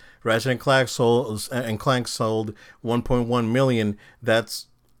says Ratchet and Clank sold 1.1 million. That's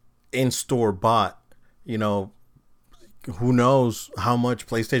in-store bought. Who knows how much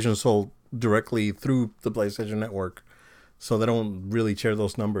PlayStation sold directly through the PlayStation Network. So they don't really share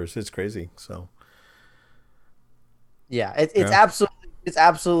those numbers. It's crazy. So yeah, it's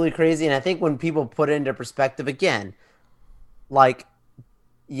absolutely crazy. And I think when people put it into perspective again, like,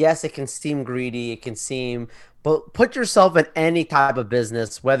 yes, it can seem greedy. It can seem, but put yourself in any type of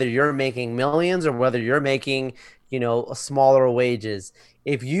business, whether you're making millions or whether you're making, smaller wages.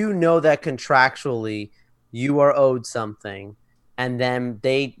 If you know that contractually you are owed something, and then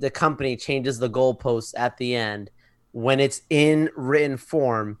the company changes the goalposts at the end, when it's in written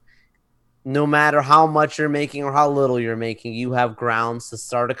form, no matter how much you're making or how little you're making, you have grounds to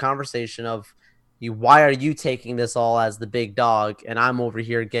start a conversation of, why are you taking this all as the big dog, and I'm over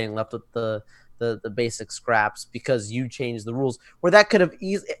here getting left with the basic scraps because you changed the rules? Where that could have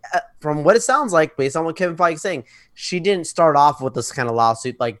easily, from what it sounds like, based on what Kevin Feige is saying, she didn't start off with this kind of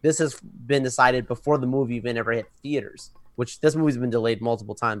lawsuit. Like, this has been decided before the movie even ever hit theaters, which this movie's been delayed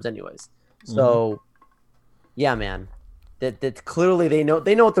multiple times anyways. So, yeah, man, that clearly they know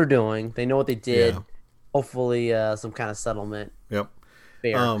what they're doing. They know what they did. Yeah. Hopefully, some kind of settlement. Yep.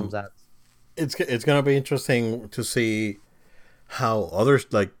 Fair comes out. It's gonna be interesting to see how others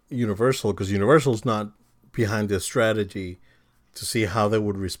like Universal, because Universal's not behind this strategy, to see how they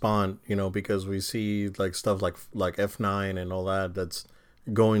would respond. Because we see like stuff like F9 and all that's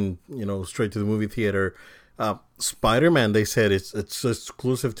going straight to the movie theater. Spider-Man, they said it's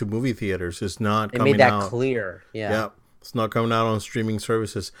exclusive to movie theaters. It's not. They coming made that out. Clear. Yeah. It's not coming out on streaming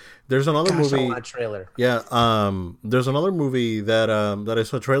services. There's another movie. I want a trailer. Yeah. There's another movie that I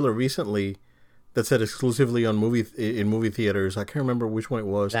saw a trailer recently that said exclusively on movie theaters. I can't remember which one it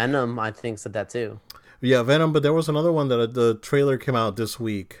was. Venom, I think, said that too. Yeah, Venom. But there was another one that the trailer came out this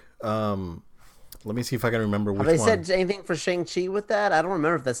week. Let me see if I can remember which one. Have they said anything for Shang-Chi with that? I don't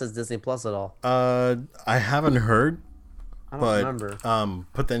remember if that says Disney Plus at all. I haven't heard. I don't remember.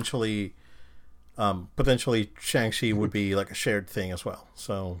 Potentially Shang-Chi would be like a shared thing as well.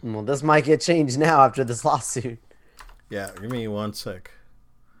 So this might get changed now after this lawsuit. Yeah, give me one sec.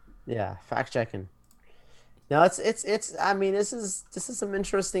 Yeah, fact checking. No, it's. I mean, this is some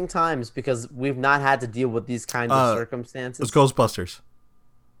interesting times because we've not had to deal with these kinds of circumstances. It's Ghostbusters.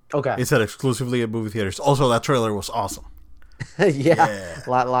 Okay. It said exclusively at movie theaters. Also, that trailer was awesome. Yeah. A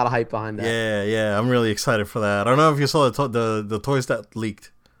lot of hype behind that. Yeah. I'm really excited for that. I don't know if you saw the toys that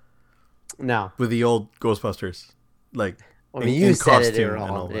leaked. No. With the old Ghostbusters, like you said it and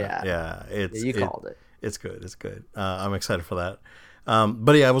all that. Yeah. Yeah. You called it. It's good. I'm excited for that.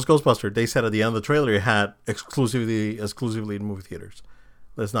 But yeah, it was Ghostbuster. They said at the end of the trailer it had exclusively in movie theaters.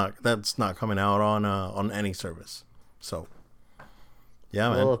 That's not coming out on any service. So yeah,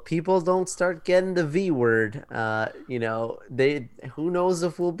 man. Well, if people don't start getting the V word, they who knows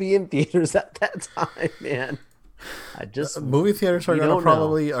if we'll be in theaters at that time, man. I just movie theaters are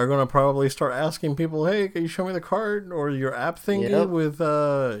gonna probably start asking people, hey, can you show me the card or your app thingy with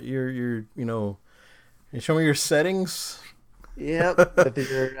your you show me your settings. Yep.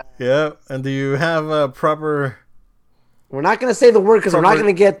 Yeah, and do you have a proper? We're not going to say the word because we're not going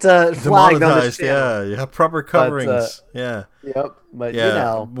to get flagged on this channel. Yeah, you have proper coverings. Yeah. Yep. But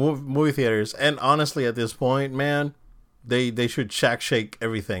movie theaters, and honestly, at this point, man, they should Shack Shake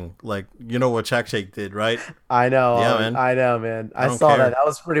everything. Like, you know what Shack Shake did, right? I know. Yeah, man. I know, man. I saw that. That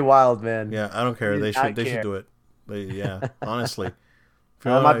was pretty wild, man. Yeah, I don't care. They should do it. Honestly.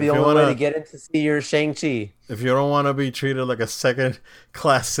 That might be the only way to get in to see your Shang-Chi. If you don't want to be treated like a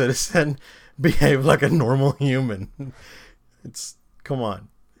second-class citizen, behave like a normal human. Come on,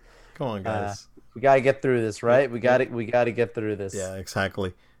 guys. We gotta get through this, right? We gotta get through this. Yeah,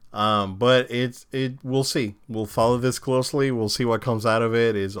 exactly. But we'll see. We'll follow this closely. We'll see what comes out of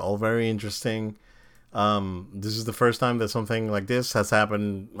it. It's all very interesting. This is the first time that something like this has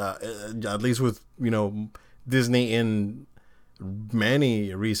happened, at least with Disney in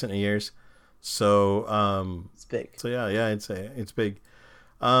many recent years. So it's big. So yeah, it's big.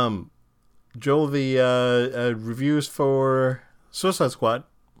 Joel, the reviews for Suicide Squad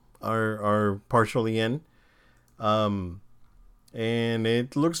are partially in, and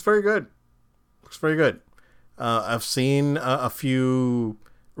it looks very good. I've seen a few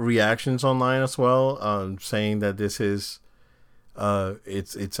reactions online as well, saying that this is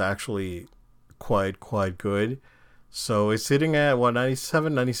it's actually quite good. So it's sitting at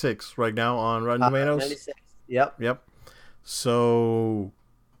 97, 96 right now on Rotten Tomatoes. 96. Yep. So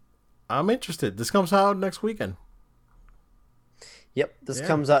I'm interested. This comes out next weekend. Yep, this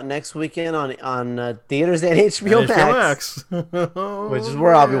comes out next weekend on theaters and HBO Max, which is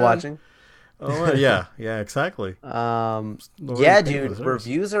where I'll be watching. Oh yeah, exactly. Dude,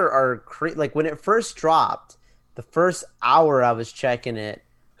 reviews are crazy. Like when it first dropped, the first hour I was checking it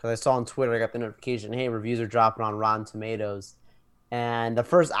because I saw on Twitter, I got the notification, hey, reviews are dropping on Rotten Tomatoes, and the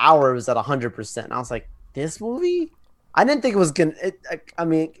first hour was at 100%. And I was like, this movie? I didn't think it was gonna. I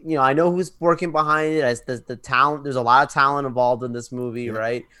mean, I know who's working behind it. The talent. There's a lot of talent involved in this movie,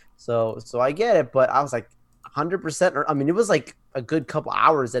 right? So I get it, but I was like 100%. I mean, it was like a good couple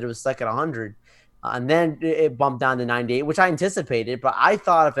hours that it was stuck at 100, and then it bumped down to 98, which I anticipated. But I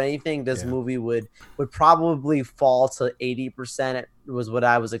thought, if anything, this movie would probably fall to 80%. It was what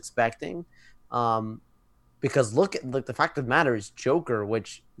I was expecting. Because look, the fact of the matter is Joker,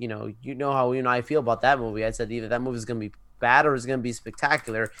 which you know how I feel about that movie. I said either that movie is going to be bad or it's going to be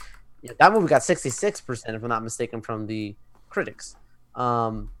spectacular. That movie got 66%, if I'm not mistaken, from the critics.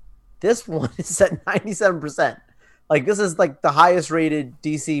 This one is at 97%. Like, this is like the highest rated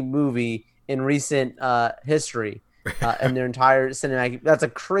DC movie in recent history, and their entire cinematic. That's a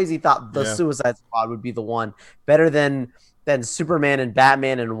crazy thought. The Suicide Squad would be the one better than Superman and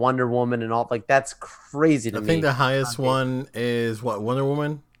Batman and Wonder Woman and all. Like, that's crazy to me. I think the highest one is Wonder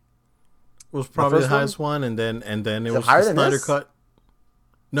Woman was probably the highest one, and then it was the Snyder Cut.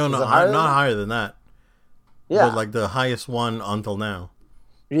 No, not higher than that. Yeah, but like the highest one until now.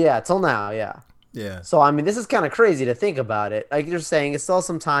 Yeah, till now. Yeah. So I mean, this is kind of crazy to think about it. Like you're saying, it's still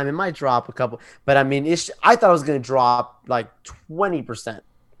some time. It might drop a couple, but I mean, I thought it was going to drop like 20%.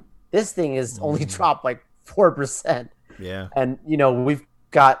 This thing is only dropped like 4%. Yeah. And, we've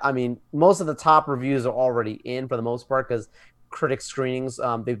got, I mean, most of the top reviews are already in for the most part because critic screenings,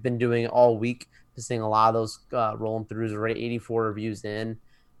 they've been doing it all week. Just seeing a lot of those rolling throughs, already 84 reviews in.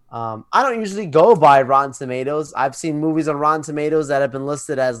 I don't usually go by Rotten Tomatoes. I've seen movies on Rotten Tomatoes that have been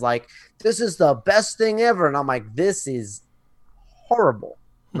listed as like, this is the best thing ever. And I'm like, this is horrible.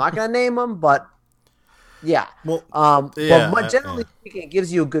 I'm not going to name them, but yeah. Well, but generally speaking, it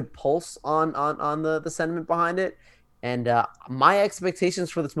gives you a good pulse on the sentiment behind it. And my expectations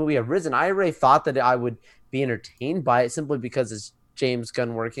for this movie have risen. I already thought that I would be entertained by it simply because it's James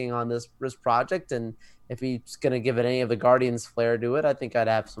Gunn working on this project. And if he's going to give it any of the Guardians flair to it, I think I'd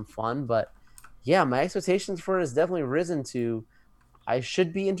have some fun. But yeah, my expectations for it has definitely risen to I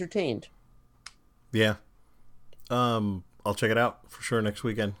should be entertained. Yeah. I'll check it out for sure next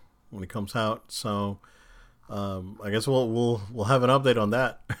weekend when it comes out. So I guess we'll have an update on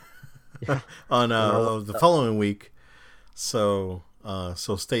that on the following week. So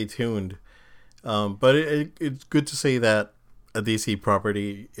stay tuned. But it's good to see that a DC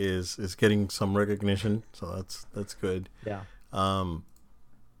property is getting some recognition. So that's good. Yeah. Um,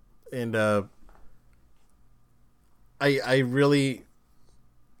 and I really,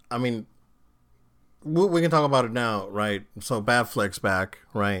 I mean, we can talk about it now, right? So Batfleck's back,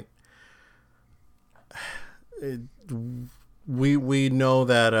 right? It, we know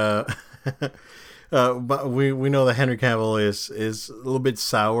that but we know that Henry Cavill is a little bit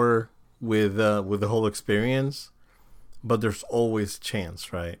sour with the whole experience, but there's always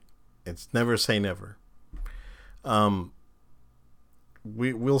chance, right? It's never say never. Um,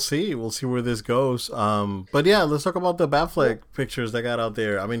 we'll see. We'll see where this goes. But yeah, let's talk about the Batfleck pictures that got out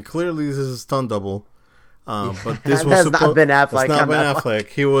there. I mean, clearly this is a stunt double. But this was not Ben Affleck. It's not Ben Affleck.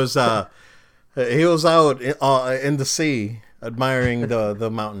 He was out in the sea admiring the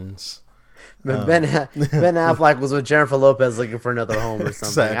mountains. Ben Affleck was with Jennifer Lopez looking for another home or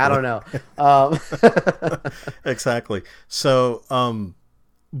something. Exactly. I don't know. Exactly. So,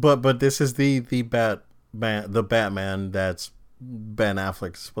 but this is the Batman that's Ben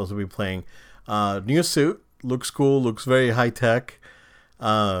Affleck is supposed to be playing. New suit, looks cool, looks very high tech.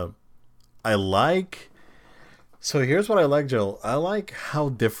 I like. So here's what I like, Jill. I like how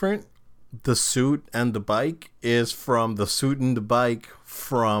different the suit and the bike is from the suit and the bike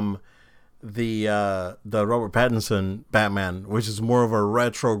from the Robert Pattinson Batman, which is more of a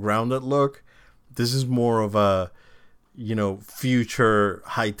retro grounded look. This is more of a future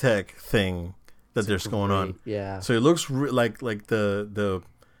high tech thing that there's going on. Yeah. So it looks like the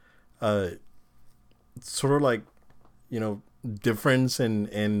sort of like difference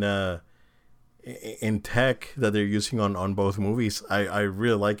in tech that they're using on both movies. I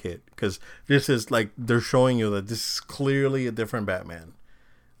really like it because this is like they're showing you that this is clearly a different Batman.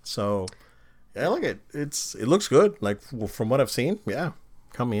 So yeah, I like it. It looks good. Like from what I've seen, yeah,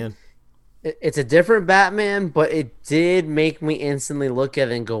 count me in. It's a different Batman, but it did make me instantly look at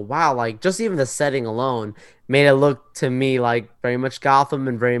it and go, wow, like just even the setting alone made it look to me like very much Gotham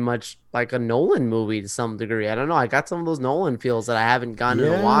and very much like a Nolan movie to some degree. I don't know. I got some of those Nolan feels that I haven't gotten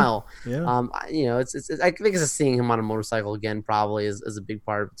in a while. Yeah. It's I think it's just seeing him on a motorcycle again probably is a big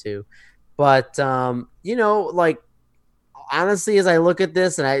part of it too. But, like honestly, as I look at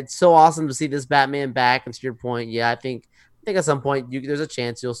this, and it's so awesome to see this Batman back, and to your point, yeah, I think at some point there's a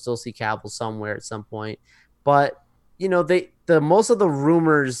chance you'll still see Cavill somewhere at some point. But the most of the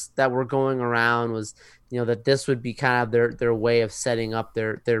rumors that were going around was that this would be kind of their way of setting up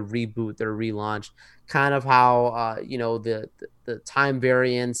their reboot, their relaunch, kind of how the time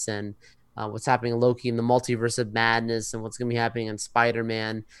variance and what's happening in Loki and the multiverse of madness and what's going to be happening in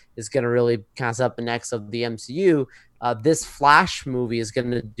Spider-Man is going to really kind of set up the next of the MCU. This Flash movie is going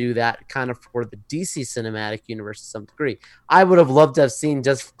to do that kind of for the DC cinematic universe to some degree. I would have loved to have seen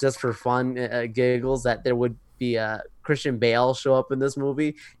just for fun giggles that there would be Christian Bale show up in this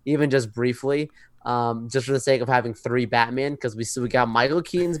movie, even just briefly, just for the sake of having 3 Batman, because we got Michael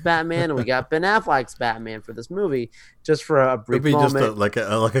Keaton's Batman and we got Ben Affleck's Batman for this movie, just for a brief moment. Just like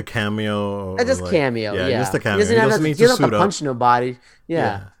a cameo. Just cameo, yeah. Just a cameo. He doesn't need to suit up. Punch nobody.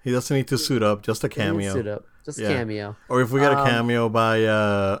 Yeah. He doesn't need to suit up. Just a cameo. Suit up. Just a cameo. Or if we got a cameo by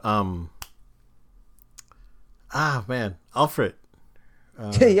Alfred.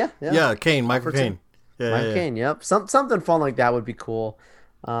 Yeah, Kane, Michael Caine. Michael Caine, yep. Something fun like that would be cool.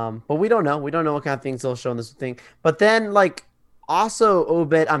 But we don't know. We don't know what kind of things they'll show in this thing. But then, also,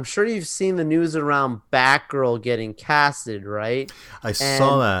 Obed, I'm sure you've seen the news around Batgirl getting casted, right? I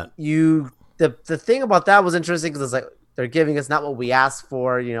saw that. The thing about that was interesting because it's like they're giving us not what we asked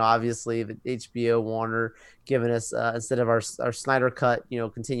for. Obviously, the HBO Warner giving us instead of our Snyder Cut,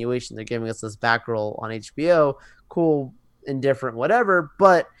 continuation, they're giving us this Batgirl on HBO. Cool, indifferent, whatever.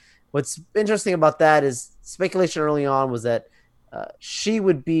 But what's interesting about that is speculation early on was that she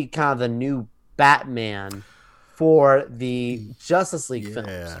would be kind of the new Batman for the Justice League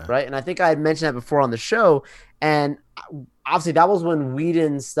films, right? And I think I had mentioned that before on the show. And obviously, that was when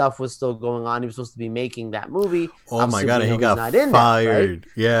Whedon's stuff was still going on. He was supposed to be making that movie. Oh my God, and he got fired. That,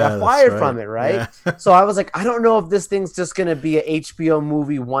 right? Yeah, got fired from it, right? Yeah. So I was like, I don't know if this thing's just going to be a HBO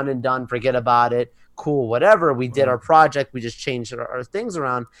movie, one and done, forget about it. Cool, whatever. We did our project. We just changed our things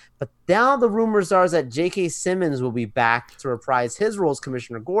around. But now the rumors are that J.K. Simmons will be back to reprise his role as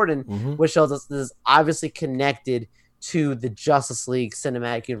Commissioner Gordon, which shows us this is obviously connected to the Justice League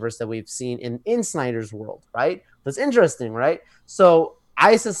cinematic universe that we've seen in Snyder's world, right? That's interesting, right? So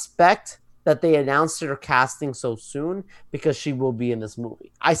I suspect that they announced her casting so soon because she will be in this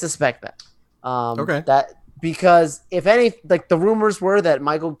movie. I suspect that. Okay. That because if any, the rumors were that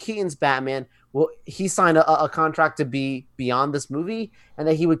Michael Keaton's Batman well, he signed a contract to be beyond this movie, and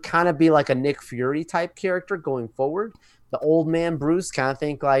that he would kind of be like a Nick Fury type character going forward. The old man Bruce, kind of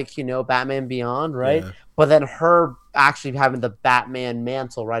think like, Batman Beyond, right? Yeah. But then her actually having the Batman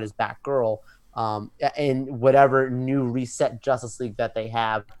mantle, right, as Batgirl, in whatever new reset Justice League that they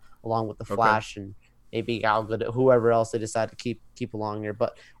have, along with the Okay. Flash and maybe Gal Gadot, whoever else they decide to keep along here.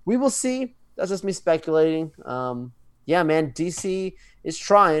 But we will see. That's just me speculating. Yeah, man, DC is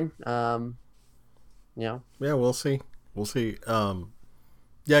trying. Yeah, we'll see. We'll see.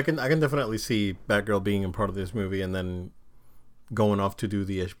 Yeah, I can definitely see Batgirl being a part of this movie and then going off to do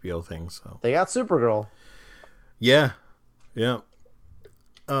the HBO thing. So They got Supergirl. yeah, yeah.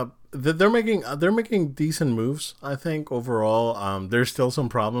 They're making decent moves. I think overall, there's still some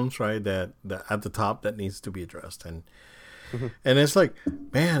problems, right? That at the top that needs to be addressed, and it's like,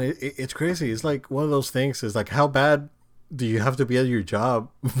 man, it's crazy. It's like one of those things. Is like, how bad do you have to be at your job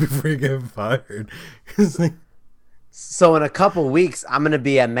before you get fired? It's like, So in a couple weeks, I'm gonna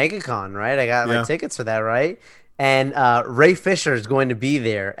be at MegaCon, right? I got my yeah, tickets for that, right? And Ray Fisher is going to be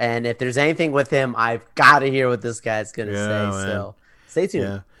there. And if there's anything with him, I've got to hear what this guy's gonna yeah, say. man, So stay tuned.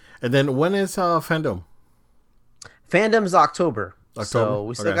 yeah. And then when is Fandom? Fandom's October. October. So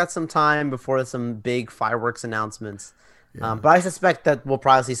we still Okay. got some time before some big fireworks announcements. Yeah. But I suspect that we'll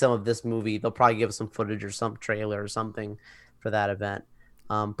probably see some of this movie. They'll probably give us some footage or some trailer or something for that event.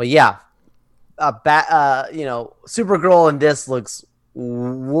 But yeah, Supergirl in this looks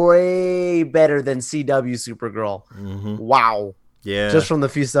way better than CW Supergirl. Mm-hmm. Wow. Yeah. Just from the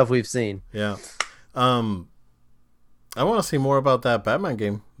few stuff we've seen. Yeah. I want to see more about that Batman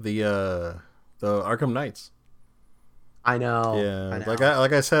game, the Arkham Knights. I know. Yeah, I know.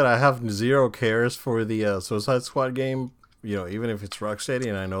 like I said, I have zero cares for the Suicide Squad game. Even if it's Rocksteady,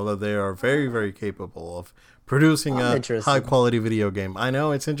 and I know that they are very, very capable of producing I'm a interested. high quality video game. I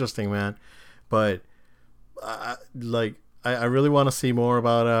know it's interesting, man, but I really want to see more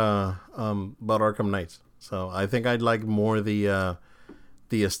about Arkham Knights. So I think I'd like more the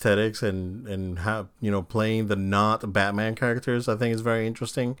aesthetics and how playing the not Batman characters. I think is very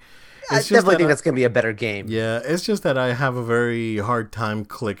interesting. I It's just definitely that think that's going to be a better game. yeah, it's just that I have a very hard time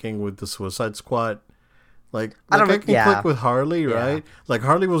clicking with the Suicide Squad. I don't I know- can yeah. click with Harley, Yeah. right? Like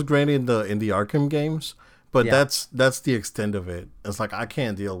Harley was great in the Arkham games, but Yeah. that's the extent of it. It's like I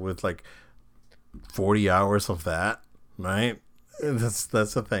can't deal with like 40 hours of that, right? That's the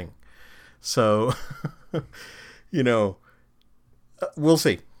thing. So, we'll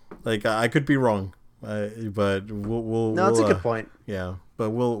see. Like I could be wrong, but we'll No, it's a we'll, good point. yeah,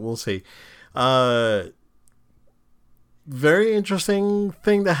 but we'll see. Very interesting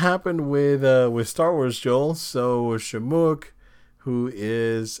thing that happened with Star Wars, Joel. So Shamook, who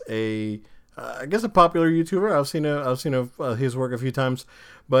is I guess a popular YouTuber. I've seen his work a few times,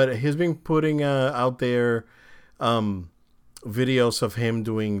 but he's been putting out there videos of him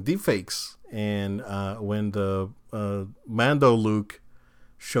doing deepfakes, and when the Mando Luke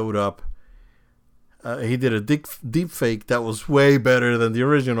showed up, he did a deep fake that was way better than the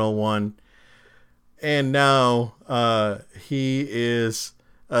original one. And now he is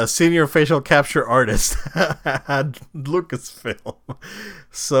a senior facial capture artist at Lucasfilm.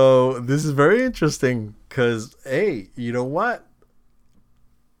 So this is very interesting because, hey, you know what?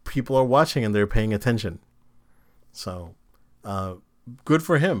 People are watching and they're paying attention. So good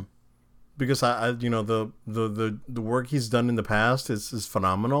for him. Because the work he's done in the past is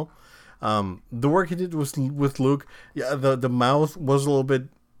phenomenal. The work he did with Luke, yeah, the mouth was a little bit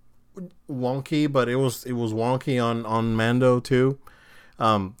wonky, but it was wonky on Mando too.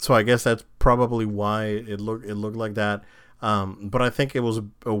 So I guess that's probably why it looked like that. But I think it was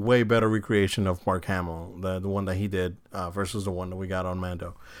a way better recreation of Mark Hamill, the one that he did versus the one that we got on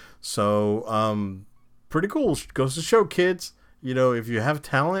Mando. So pretty cool. Goes to show, kids, if you have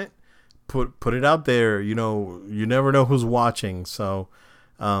talent, put it out there. You never know who's watching. So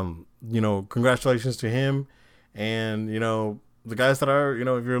congratulations to him, and the guys that are,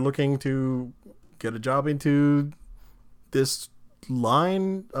 if you're looking to get a job into this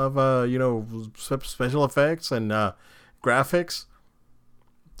line of special effects and graphics,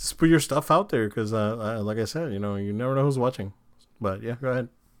 just put your stuff out there because like I said, you never know who's watching. But yeah, go ahead.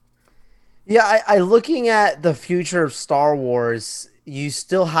 Yeah, I looking at the future of Star Wars, you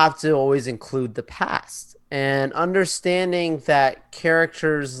still have to always include the past and understanding that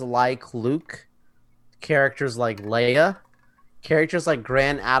characters like Luke, characters like Leia, characters like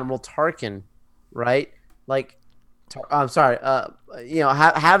Grand Admiral Tarkin, right? Like, I'm sorry,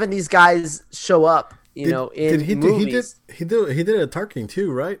 having these guys show up, in movies. He did a Tarkin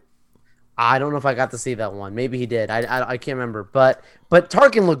too, right? I don't know if I got to see that one. Maybe he did. I can't remember. But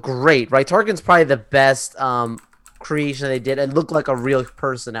Tarkin looked great, right? Tarkin's probably the best creation they did. It looked like a real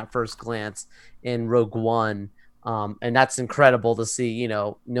person at first glance in Rogue One. And that's incredible to see, you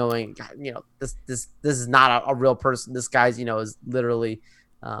know, knowing, you know, this is not a real person. This guy's, you know, is literally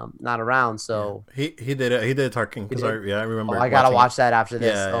not around. So he did Tarkin because I remember. I gotta watch that after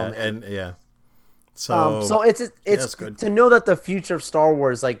this. So it's good to know that the future of Star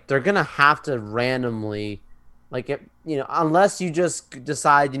Wars, like they're gonna have to randomly, like it, you know, unless you just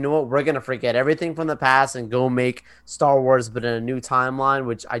decide, you know what, we're gonna forget everything from the past and go make Star Wars but in a new timeline,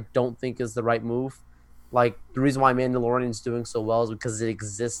 which I don't think is the right move. Like the reason why Mandalorian's doing so well is because it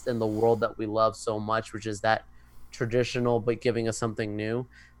exists in the world that we love so much, which is that traditional but giving us something new.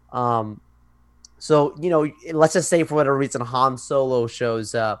 So, you know, let's just say for whatever reason Han Solo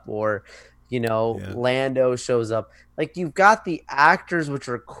shows up, or you know, Lando shows up. Like you've got the actors, which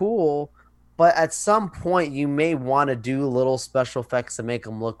are cool, but at some point you may want to do little special effects to make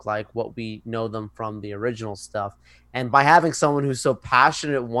them look like what we know them from the original stuff. And by having someone who's so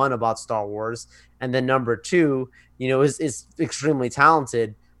passionate, one, about Star Wars, and then number two, you know, is extremely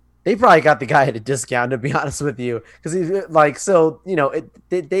talented, they probably got the guy at a discount, to be honest with you, because he's like, so, you know,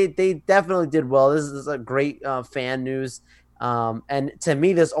 they definitely did well. This is a great fan news. And to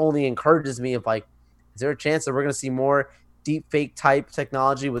me, this only encourages me of like, is there a chance that we're going to see more deep fake type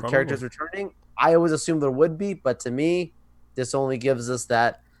technology with characters returning? I always assumed there would be, but to me, this only gives us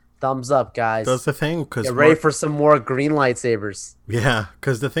that thumbs up, guys. That's the thing, because get ready for some more green lightsabers. Yeah,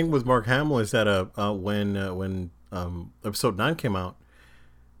 because the thing with Mark Hamill is that when Episode 9 came out,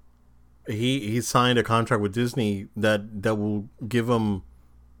 he signed a contract with Disney that will give him.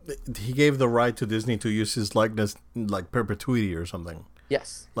 He gave the right to Disney to use his likeness like perpetuity or something.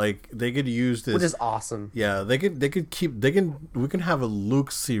 Yes. Like they could use this, which is awesome. Yeah, we can have a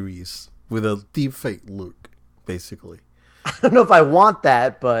Luke series with a deep fake Luke, basically. I don't know if I want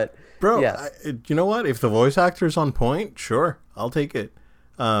that, but bro, yes. You know what? If the voice actor is on point, sure, I'll take it.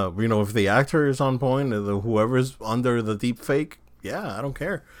 You know, if the actor is on point, or whoever's under the deep fake, yeah, I don't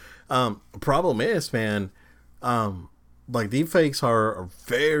care. Problem is, man, like deepfakes are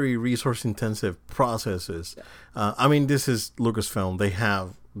very resource intensive processes. Yeah. I mean, this is Lucasfilm. They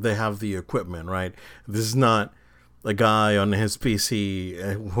have the equipment, right? This is not a guy on his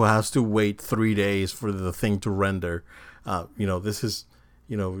PC who has to wait 3 days for the thing to render. You know, this is,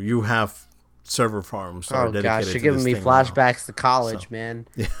 you know, you have server farms that are dedicated to this. Oh gosh, you're giving me flashbacks to college, man.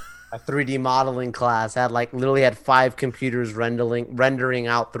 Yeah. A 3D modeling class had literally had 5 computers rendering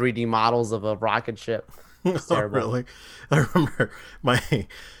out 3D models of a rocket ship. It's terrible. Oh, really? I remember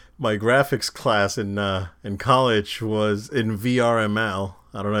my graphics class in college was in VRML.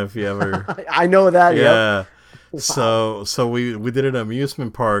 I don't know if you ever. I know that. Yeah. Yep. So we did an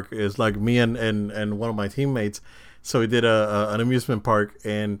amusement park. It's like me and one of my teammates. So we did an amusement park,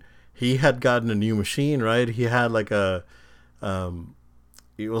 and he had gotten a new machine. Right? He had like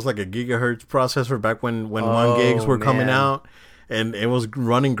it was like a gigahertz processor back when 1 gigs were coming out, and it was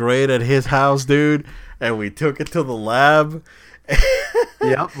running great at his house, dude. And we took it to the lab.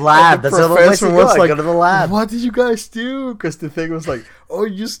 Yep, lab. That's the place to go. Go to the lab. What did you guys do? Because the thing was like, oh,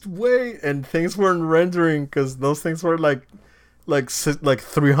 just wait, and things weren't rendering because those things were like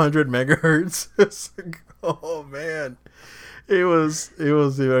 300 megahertz. It's like, oh man. It was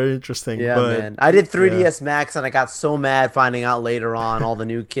very interesting. Yeah, man. I did 3ds Max, and I got so mad finding out later on all the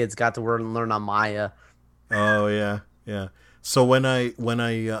new kids got to learn on Maya. Oh yeah. So when I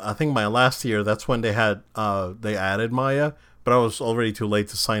think my last year, that's when they added Maya, but I was already too late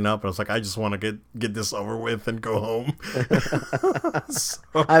to sign up. I was like, I just want to get this over with and go home. So,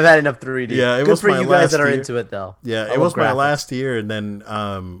 I've had enough 3D. Yeah, it Good was for my you last guys that are year. into it though. Yeah, it was my last year, and then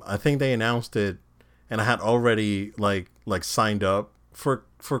I think they announced it. And I had already like signed up for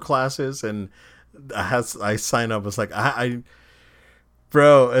classes, and I signed up. It's like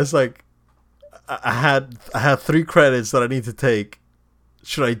bro, it's like I had 3 credits that I need to take.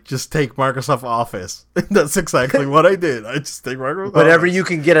 Should I just take Microsoft Office? That's exactly what I did. I just take Microsoft whatever Office. you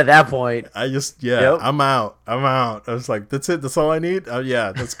can get at that point. I just I'm out. I was like, that's it. That's all I need.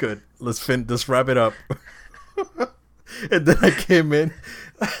 Yeah, that's good. Let's wrap it up. And then I came in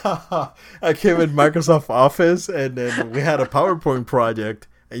Microsoft Office, and then we had a PowerPoint project,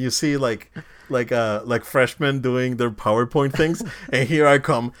 and you see like freshmen doing their PowerPoint things, and here I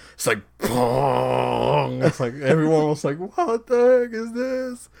come. It's like, boom. It's like everyone was like, what the heck is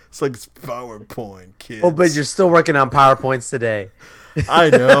this? It's like, it's PowerPoint, kids. Oh, but you're still working on PowerPoints today.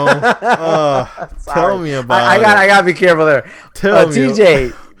 I know. Tell me about it. I gotta be careful there. Tell me.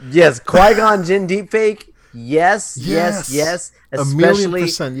 TJ, yes, Qui-Gon Jinn deepfake. Yes. especially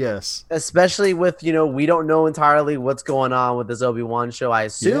 %, yes. especially with we don't know entirely what's going on with this Obi-Wan show. I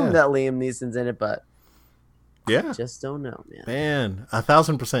assume Yeah. that Liam Neeson's in it, but Yeah, just don't know, man. man,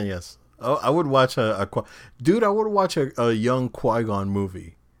 1,000% yes. Oh, I would watch dude. I would watch a young Qui-Gon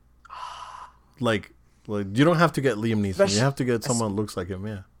movie. Like you don't have to get Liam Neeson. You have to get someone who looks like him.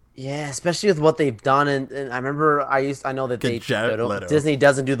 Yeah. Yeah, especially with what they've done, and I remember I know that Get Jared Leto. Disney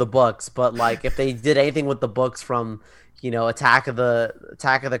doesn't do the books, but like if they did anything with the books from Attack of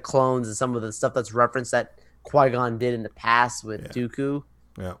the Clones and some of the stuff that's referenced that Qui-Gon did in the past with Dooku,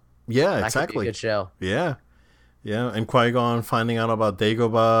 Yeah, that exactly. could be a good show. Yeah, and Qui-Gon finding out about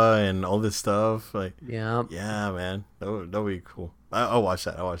Dagobah and all this stuff. Like, Yeah, man, that would be cool. I'll watch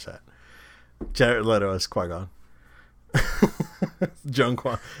that. Jared Leto as Qui-Gon. young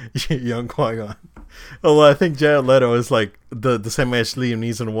Qui-Gon. Although I think Jared Leto is like the same age Liam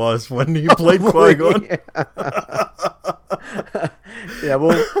Neeson was when he played Qui-Gon. Yeah,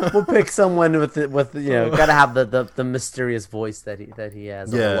 we'll pick someone with gotta have the mysterious voice that he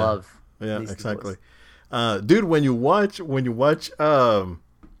has. Yeah. I love. Yeah, exactly. Dude, when you watch Masters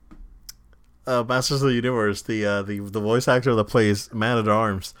of the Universe, the voice actor that plays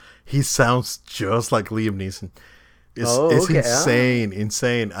Man-at-Arms, he sounds just like Liam Neeson. It's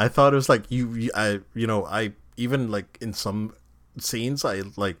insane. I thought it was like I even like in some scenes it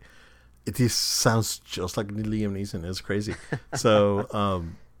just sounds just like Liam Neeson. It's crazy. So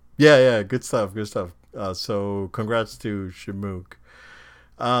yeah, good stuff. So congrats to Shamook.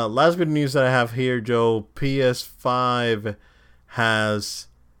 Last bit of news that I have here, Joe. PS5 has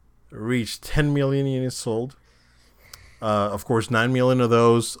reached 10 million units sold. Of course, 9 million of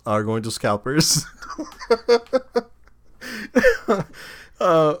those are going to scalpers.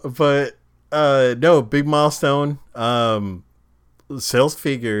 But no, big milestone. Sales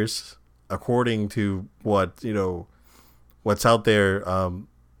figures, according to what's out there,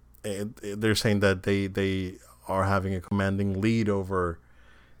 they're saying that they are having a commanding lead over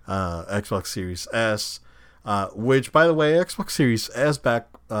Xbox Series S, which, by the way, Xbox Series S back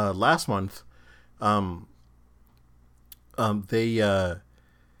last month, they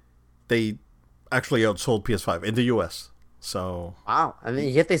actually outsold PS5 in the US. So wow, I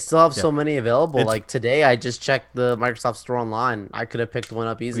mean, yet they still have so many available. Like today, I just checked the Microsoft Store online. I could have picked one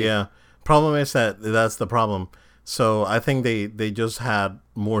up easy. Yeah, problem is that's the problem. So I think they just had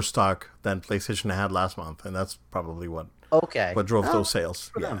more stock than PlayStation had last month, and that's probably what drove those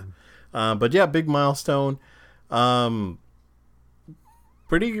sales. Yeah, but yeah, big milestone.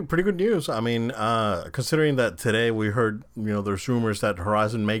 Pretty good news. I mean, considering that today we heard there's rumors that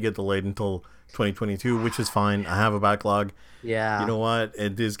Horizon may get delayed until 2022, which is fine. I have a backlog. Yeah. You know what?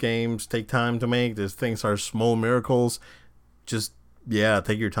 These games take time to make. These things are small miracles. Just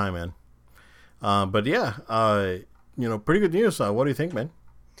take your time, man. But yeah, pretty good news. What do you think, man?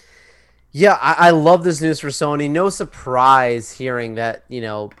 Yeah, I love this news for Sony. No surprise hearing that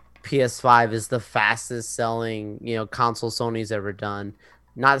PS5 is the fastest selling console Sony's ever done.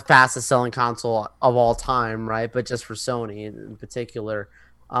 Not the fastest selling console of all time, right? But just for Sony in particular.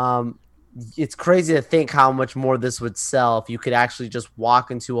 It's crazy to think how much more this would sell if you could actually just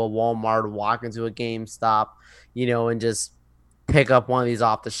walk into a Walmart, walk into a GameStop, and just pick up one of these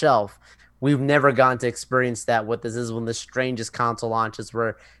off the shelf. We've never gotten to experience that. What this is one of the strangest console launches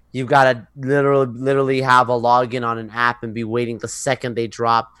where you've got to literally have a login on an app and be waiting the second they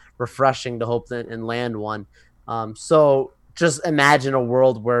drop, refreshing to hope that and land one. So just imagine a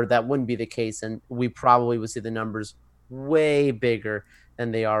world where that wouldn't be the case, and we probably would see the numbers way bigger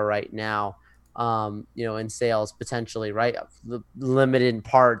than they are right now, in sales potentially, right? The limited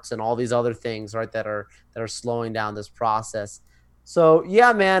parts and all these other things, right, that are slowing down this process. So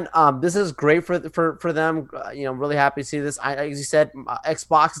yeah, man, this is great for them. I'm really happy to see this. As you said,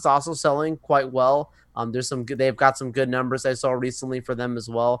 Xbox is also selling quite well. They've got some good numbers I saw recently for them as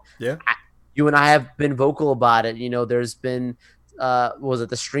well. Yeah, you and I have been vocal about it. There's been. Was it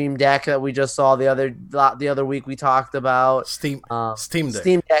the Stream Deck that we just saw the other week? We talked about Steam Deck. Steam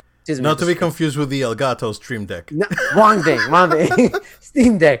Deck. Not to be confused with the Elgato Stream Deck. No, wrong thing.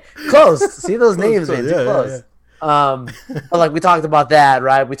 Steam Deck. Close. See those names, man. Too close. But like we talked about that,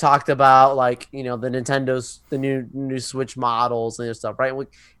 right? We talked about the Nintendo's the new Switch models and stuff, right? And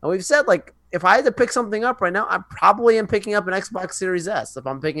we've said if I had to pick something up right now, I probably am picking up an Xbox Series S. If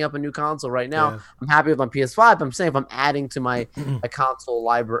I'm picking up a new console right now, I'm happy with my PS5. I'm saying if I'm adding to my console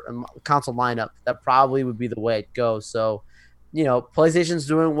lineup, that probably would be the way it goes. So, PlayStation's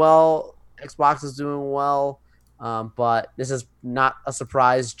doing well, Xbox is doing well, but this is not a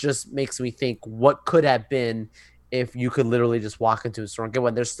surprise. Just makes me think what could have been if you could literally just walk into a store and get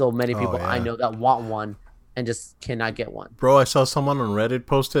one. There's still many people I know that want one and just cannot get one. Bro, I saw someone on Reddit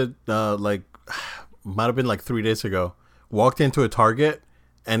posted like might have been like 3 days ago. Walked into a Target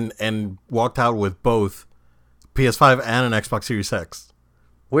and walked out with both PS5 and an Xbox Series X.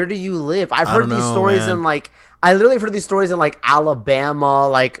 Where do you live? I've heard these stories in like I literally heard these stories in like Alabama,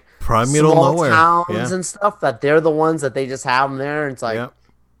 like Prime middle small nowhere. towns and stuff. That they're the ones that they just have them there, and it's like,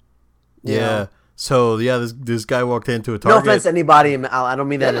 yeah. So this guy walked into a Target. No offense to anybody, I don't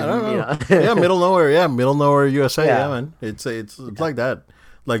mean that. Yeah, middle nowhere. Yeah, middle nowhere, USA. Yeah, man. It's like that.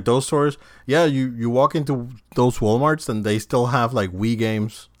 Like those stores. Yeah, you walk into those Walmarts and they still have like Wii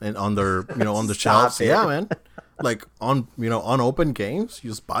games and on their on the shelves. Yeah, man. Like on unopened games, you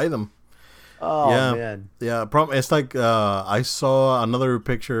just buy them. Oh man. Yeah. It's like I saw another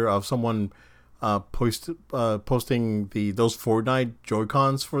picture of someone posting those Fortnite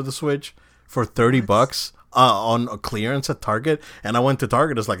Joy-Cons for the Switch for $30 on a clearance at Target, and I went to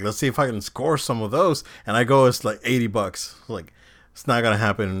Target. It's like, let's see if I can score some of those, and I go, it's like $80. Like, it's not gonna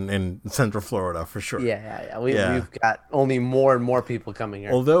happen in Central Florida for sure. Yeah. We've got only more and more people coming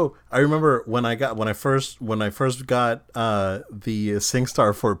here. Although I remember when I first got the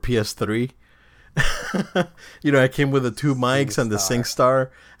SingStar for PS3. I came with the 2 mics and the SingStar,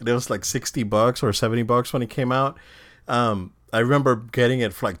 and it was like $60 or $70 when it came out. I remember getting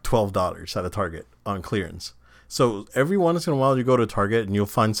it for like $12 at a Target on clearance. So every once in a while you go to Target and you'll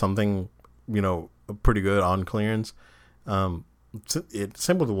find something, pretty good on clearance. It's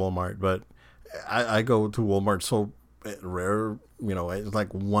same with Walmart, but I go to Walmart so rare, it's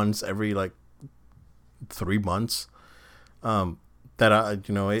like once every like 3 months. That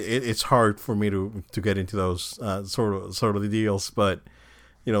it's hard for me to get into those sort of the deals. But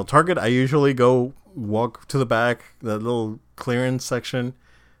Target, I usually go walk to the back, the little clearance section,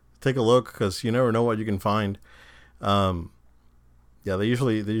 take a look, because you never know what you can find. They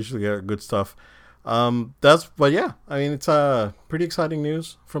usually get good stuff. But yeah, I mean, it's pretty exciting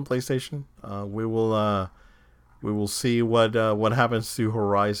news from PlayStation. We will see what happens to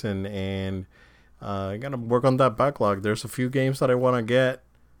Horizon, and I gotta work on that backlog. There's a few games that I want to get.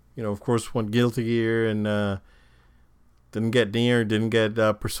 Of course, one Guilty Gear, and didn't get Nier, didn't get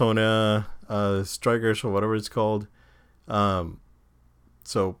Persona Strikers or whatever it's called.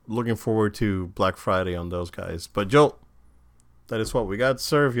 So looking forward to Black Friday on those guys. But Joel, that is what we got,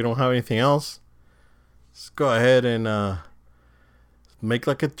 sir. If you don't have anything else, let's go ahead and make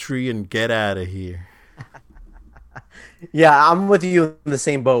like a tree and get out of here. Yeah, I'm with you in the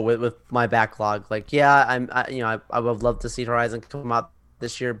same boat with my backlog. Like, yeah, I would love to see Horizon come out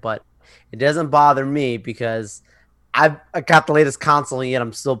this year, but it doesn't bother me because I got the latest console, and yet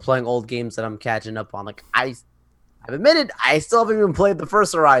I'm still playing old games that I'm catching up on. Like, I've admitted I still haven't even played the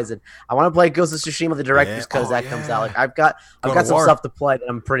first Horizon. I want to play Ghost of Tsushima, the director's because that comes out. Like, I've got some stuff to play that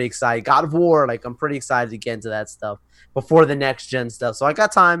I'm pretty excited. God of War, like, I'm pretty excited to get into that stuff before the next gen stuff. So I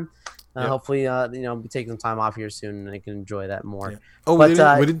got time. Hopefully, I'll be taking some time off here soon, and I can enjoy that more. Yeah. Oh, but,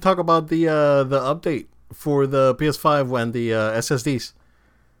 we didn't talk about the update for the PS5 and the SSDs.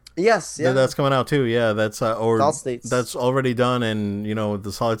 Yes, yeah, that's coming out too. Yeah, that's that's already done, and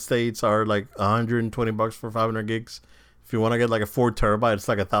the solid states are like $120 for 500 gigs. If you want to get like a 4 terabyte, it's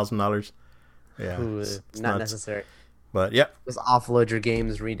like $1,000. Yeah, not necessary. But yeah, just offload your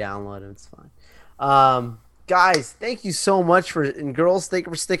games, re-download them. It's fine. Guys, thank you so much and girls, thank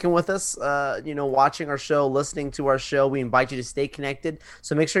you for sticking with us. Watching our show, listening to our show. We invite you to stay connected.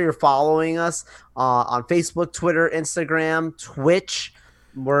 So make sure you're following us on Facebook, Twitter, Instagram, Twitch.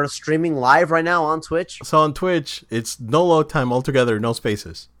 We're streaming live right now on Twitch. So on Twitch, it's no load time altogether, no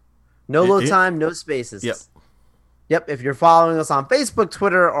spaces. No load time, no spaces. Yep. If you're following us on Facebook,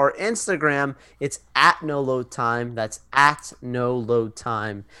 Twitter, or Instagram, it's at no load time. That's at no load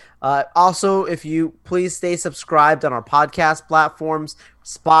time. Also, if you please stay subscribed on our podcast platforms,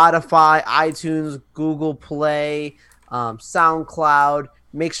 Spotify, iTunes, Google Play, SoundCloud.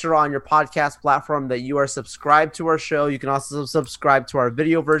 Make sure on your podcast platform that you are subscribed to our show. You can also subscribe to our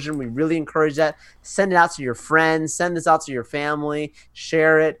video version. We really encourage that. Send it out to your friends. Send this out to your family.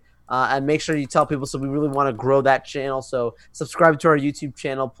 Share it. And make sure you tell people. So we really want to grow that channel. So subscribe to our YouTube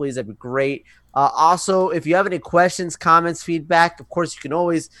channel, please. That'd be great. Also, if you have any questions, comments, feedback, of course, you can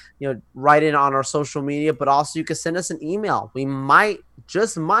always write in on our social media. But also, you can send us an email. We might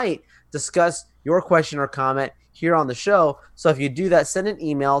discuss your question or comment here on the show. So if you do that, send an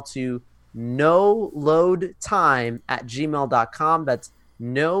email to noloadtime@gmail.com. That's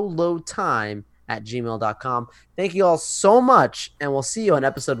noloadtime@gmail.com. Thank you all so much, and we'll see you on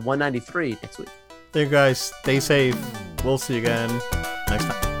episode 193 next week. Hey guys, stay safe. We'll see you again.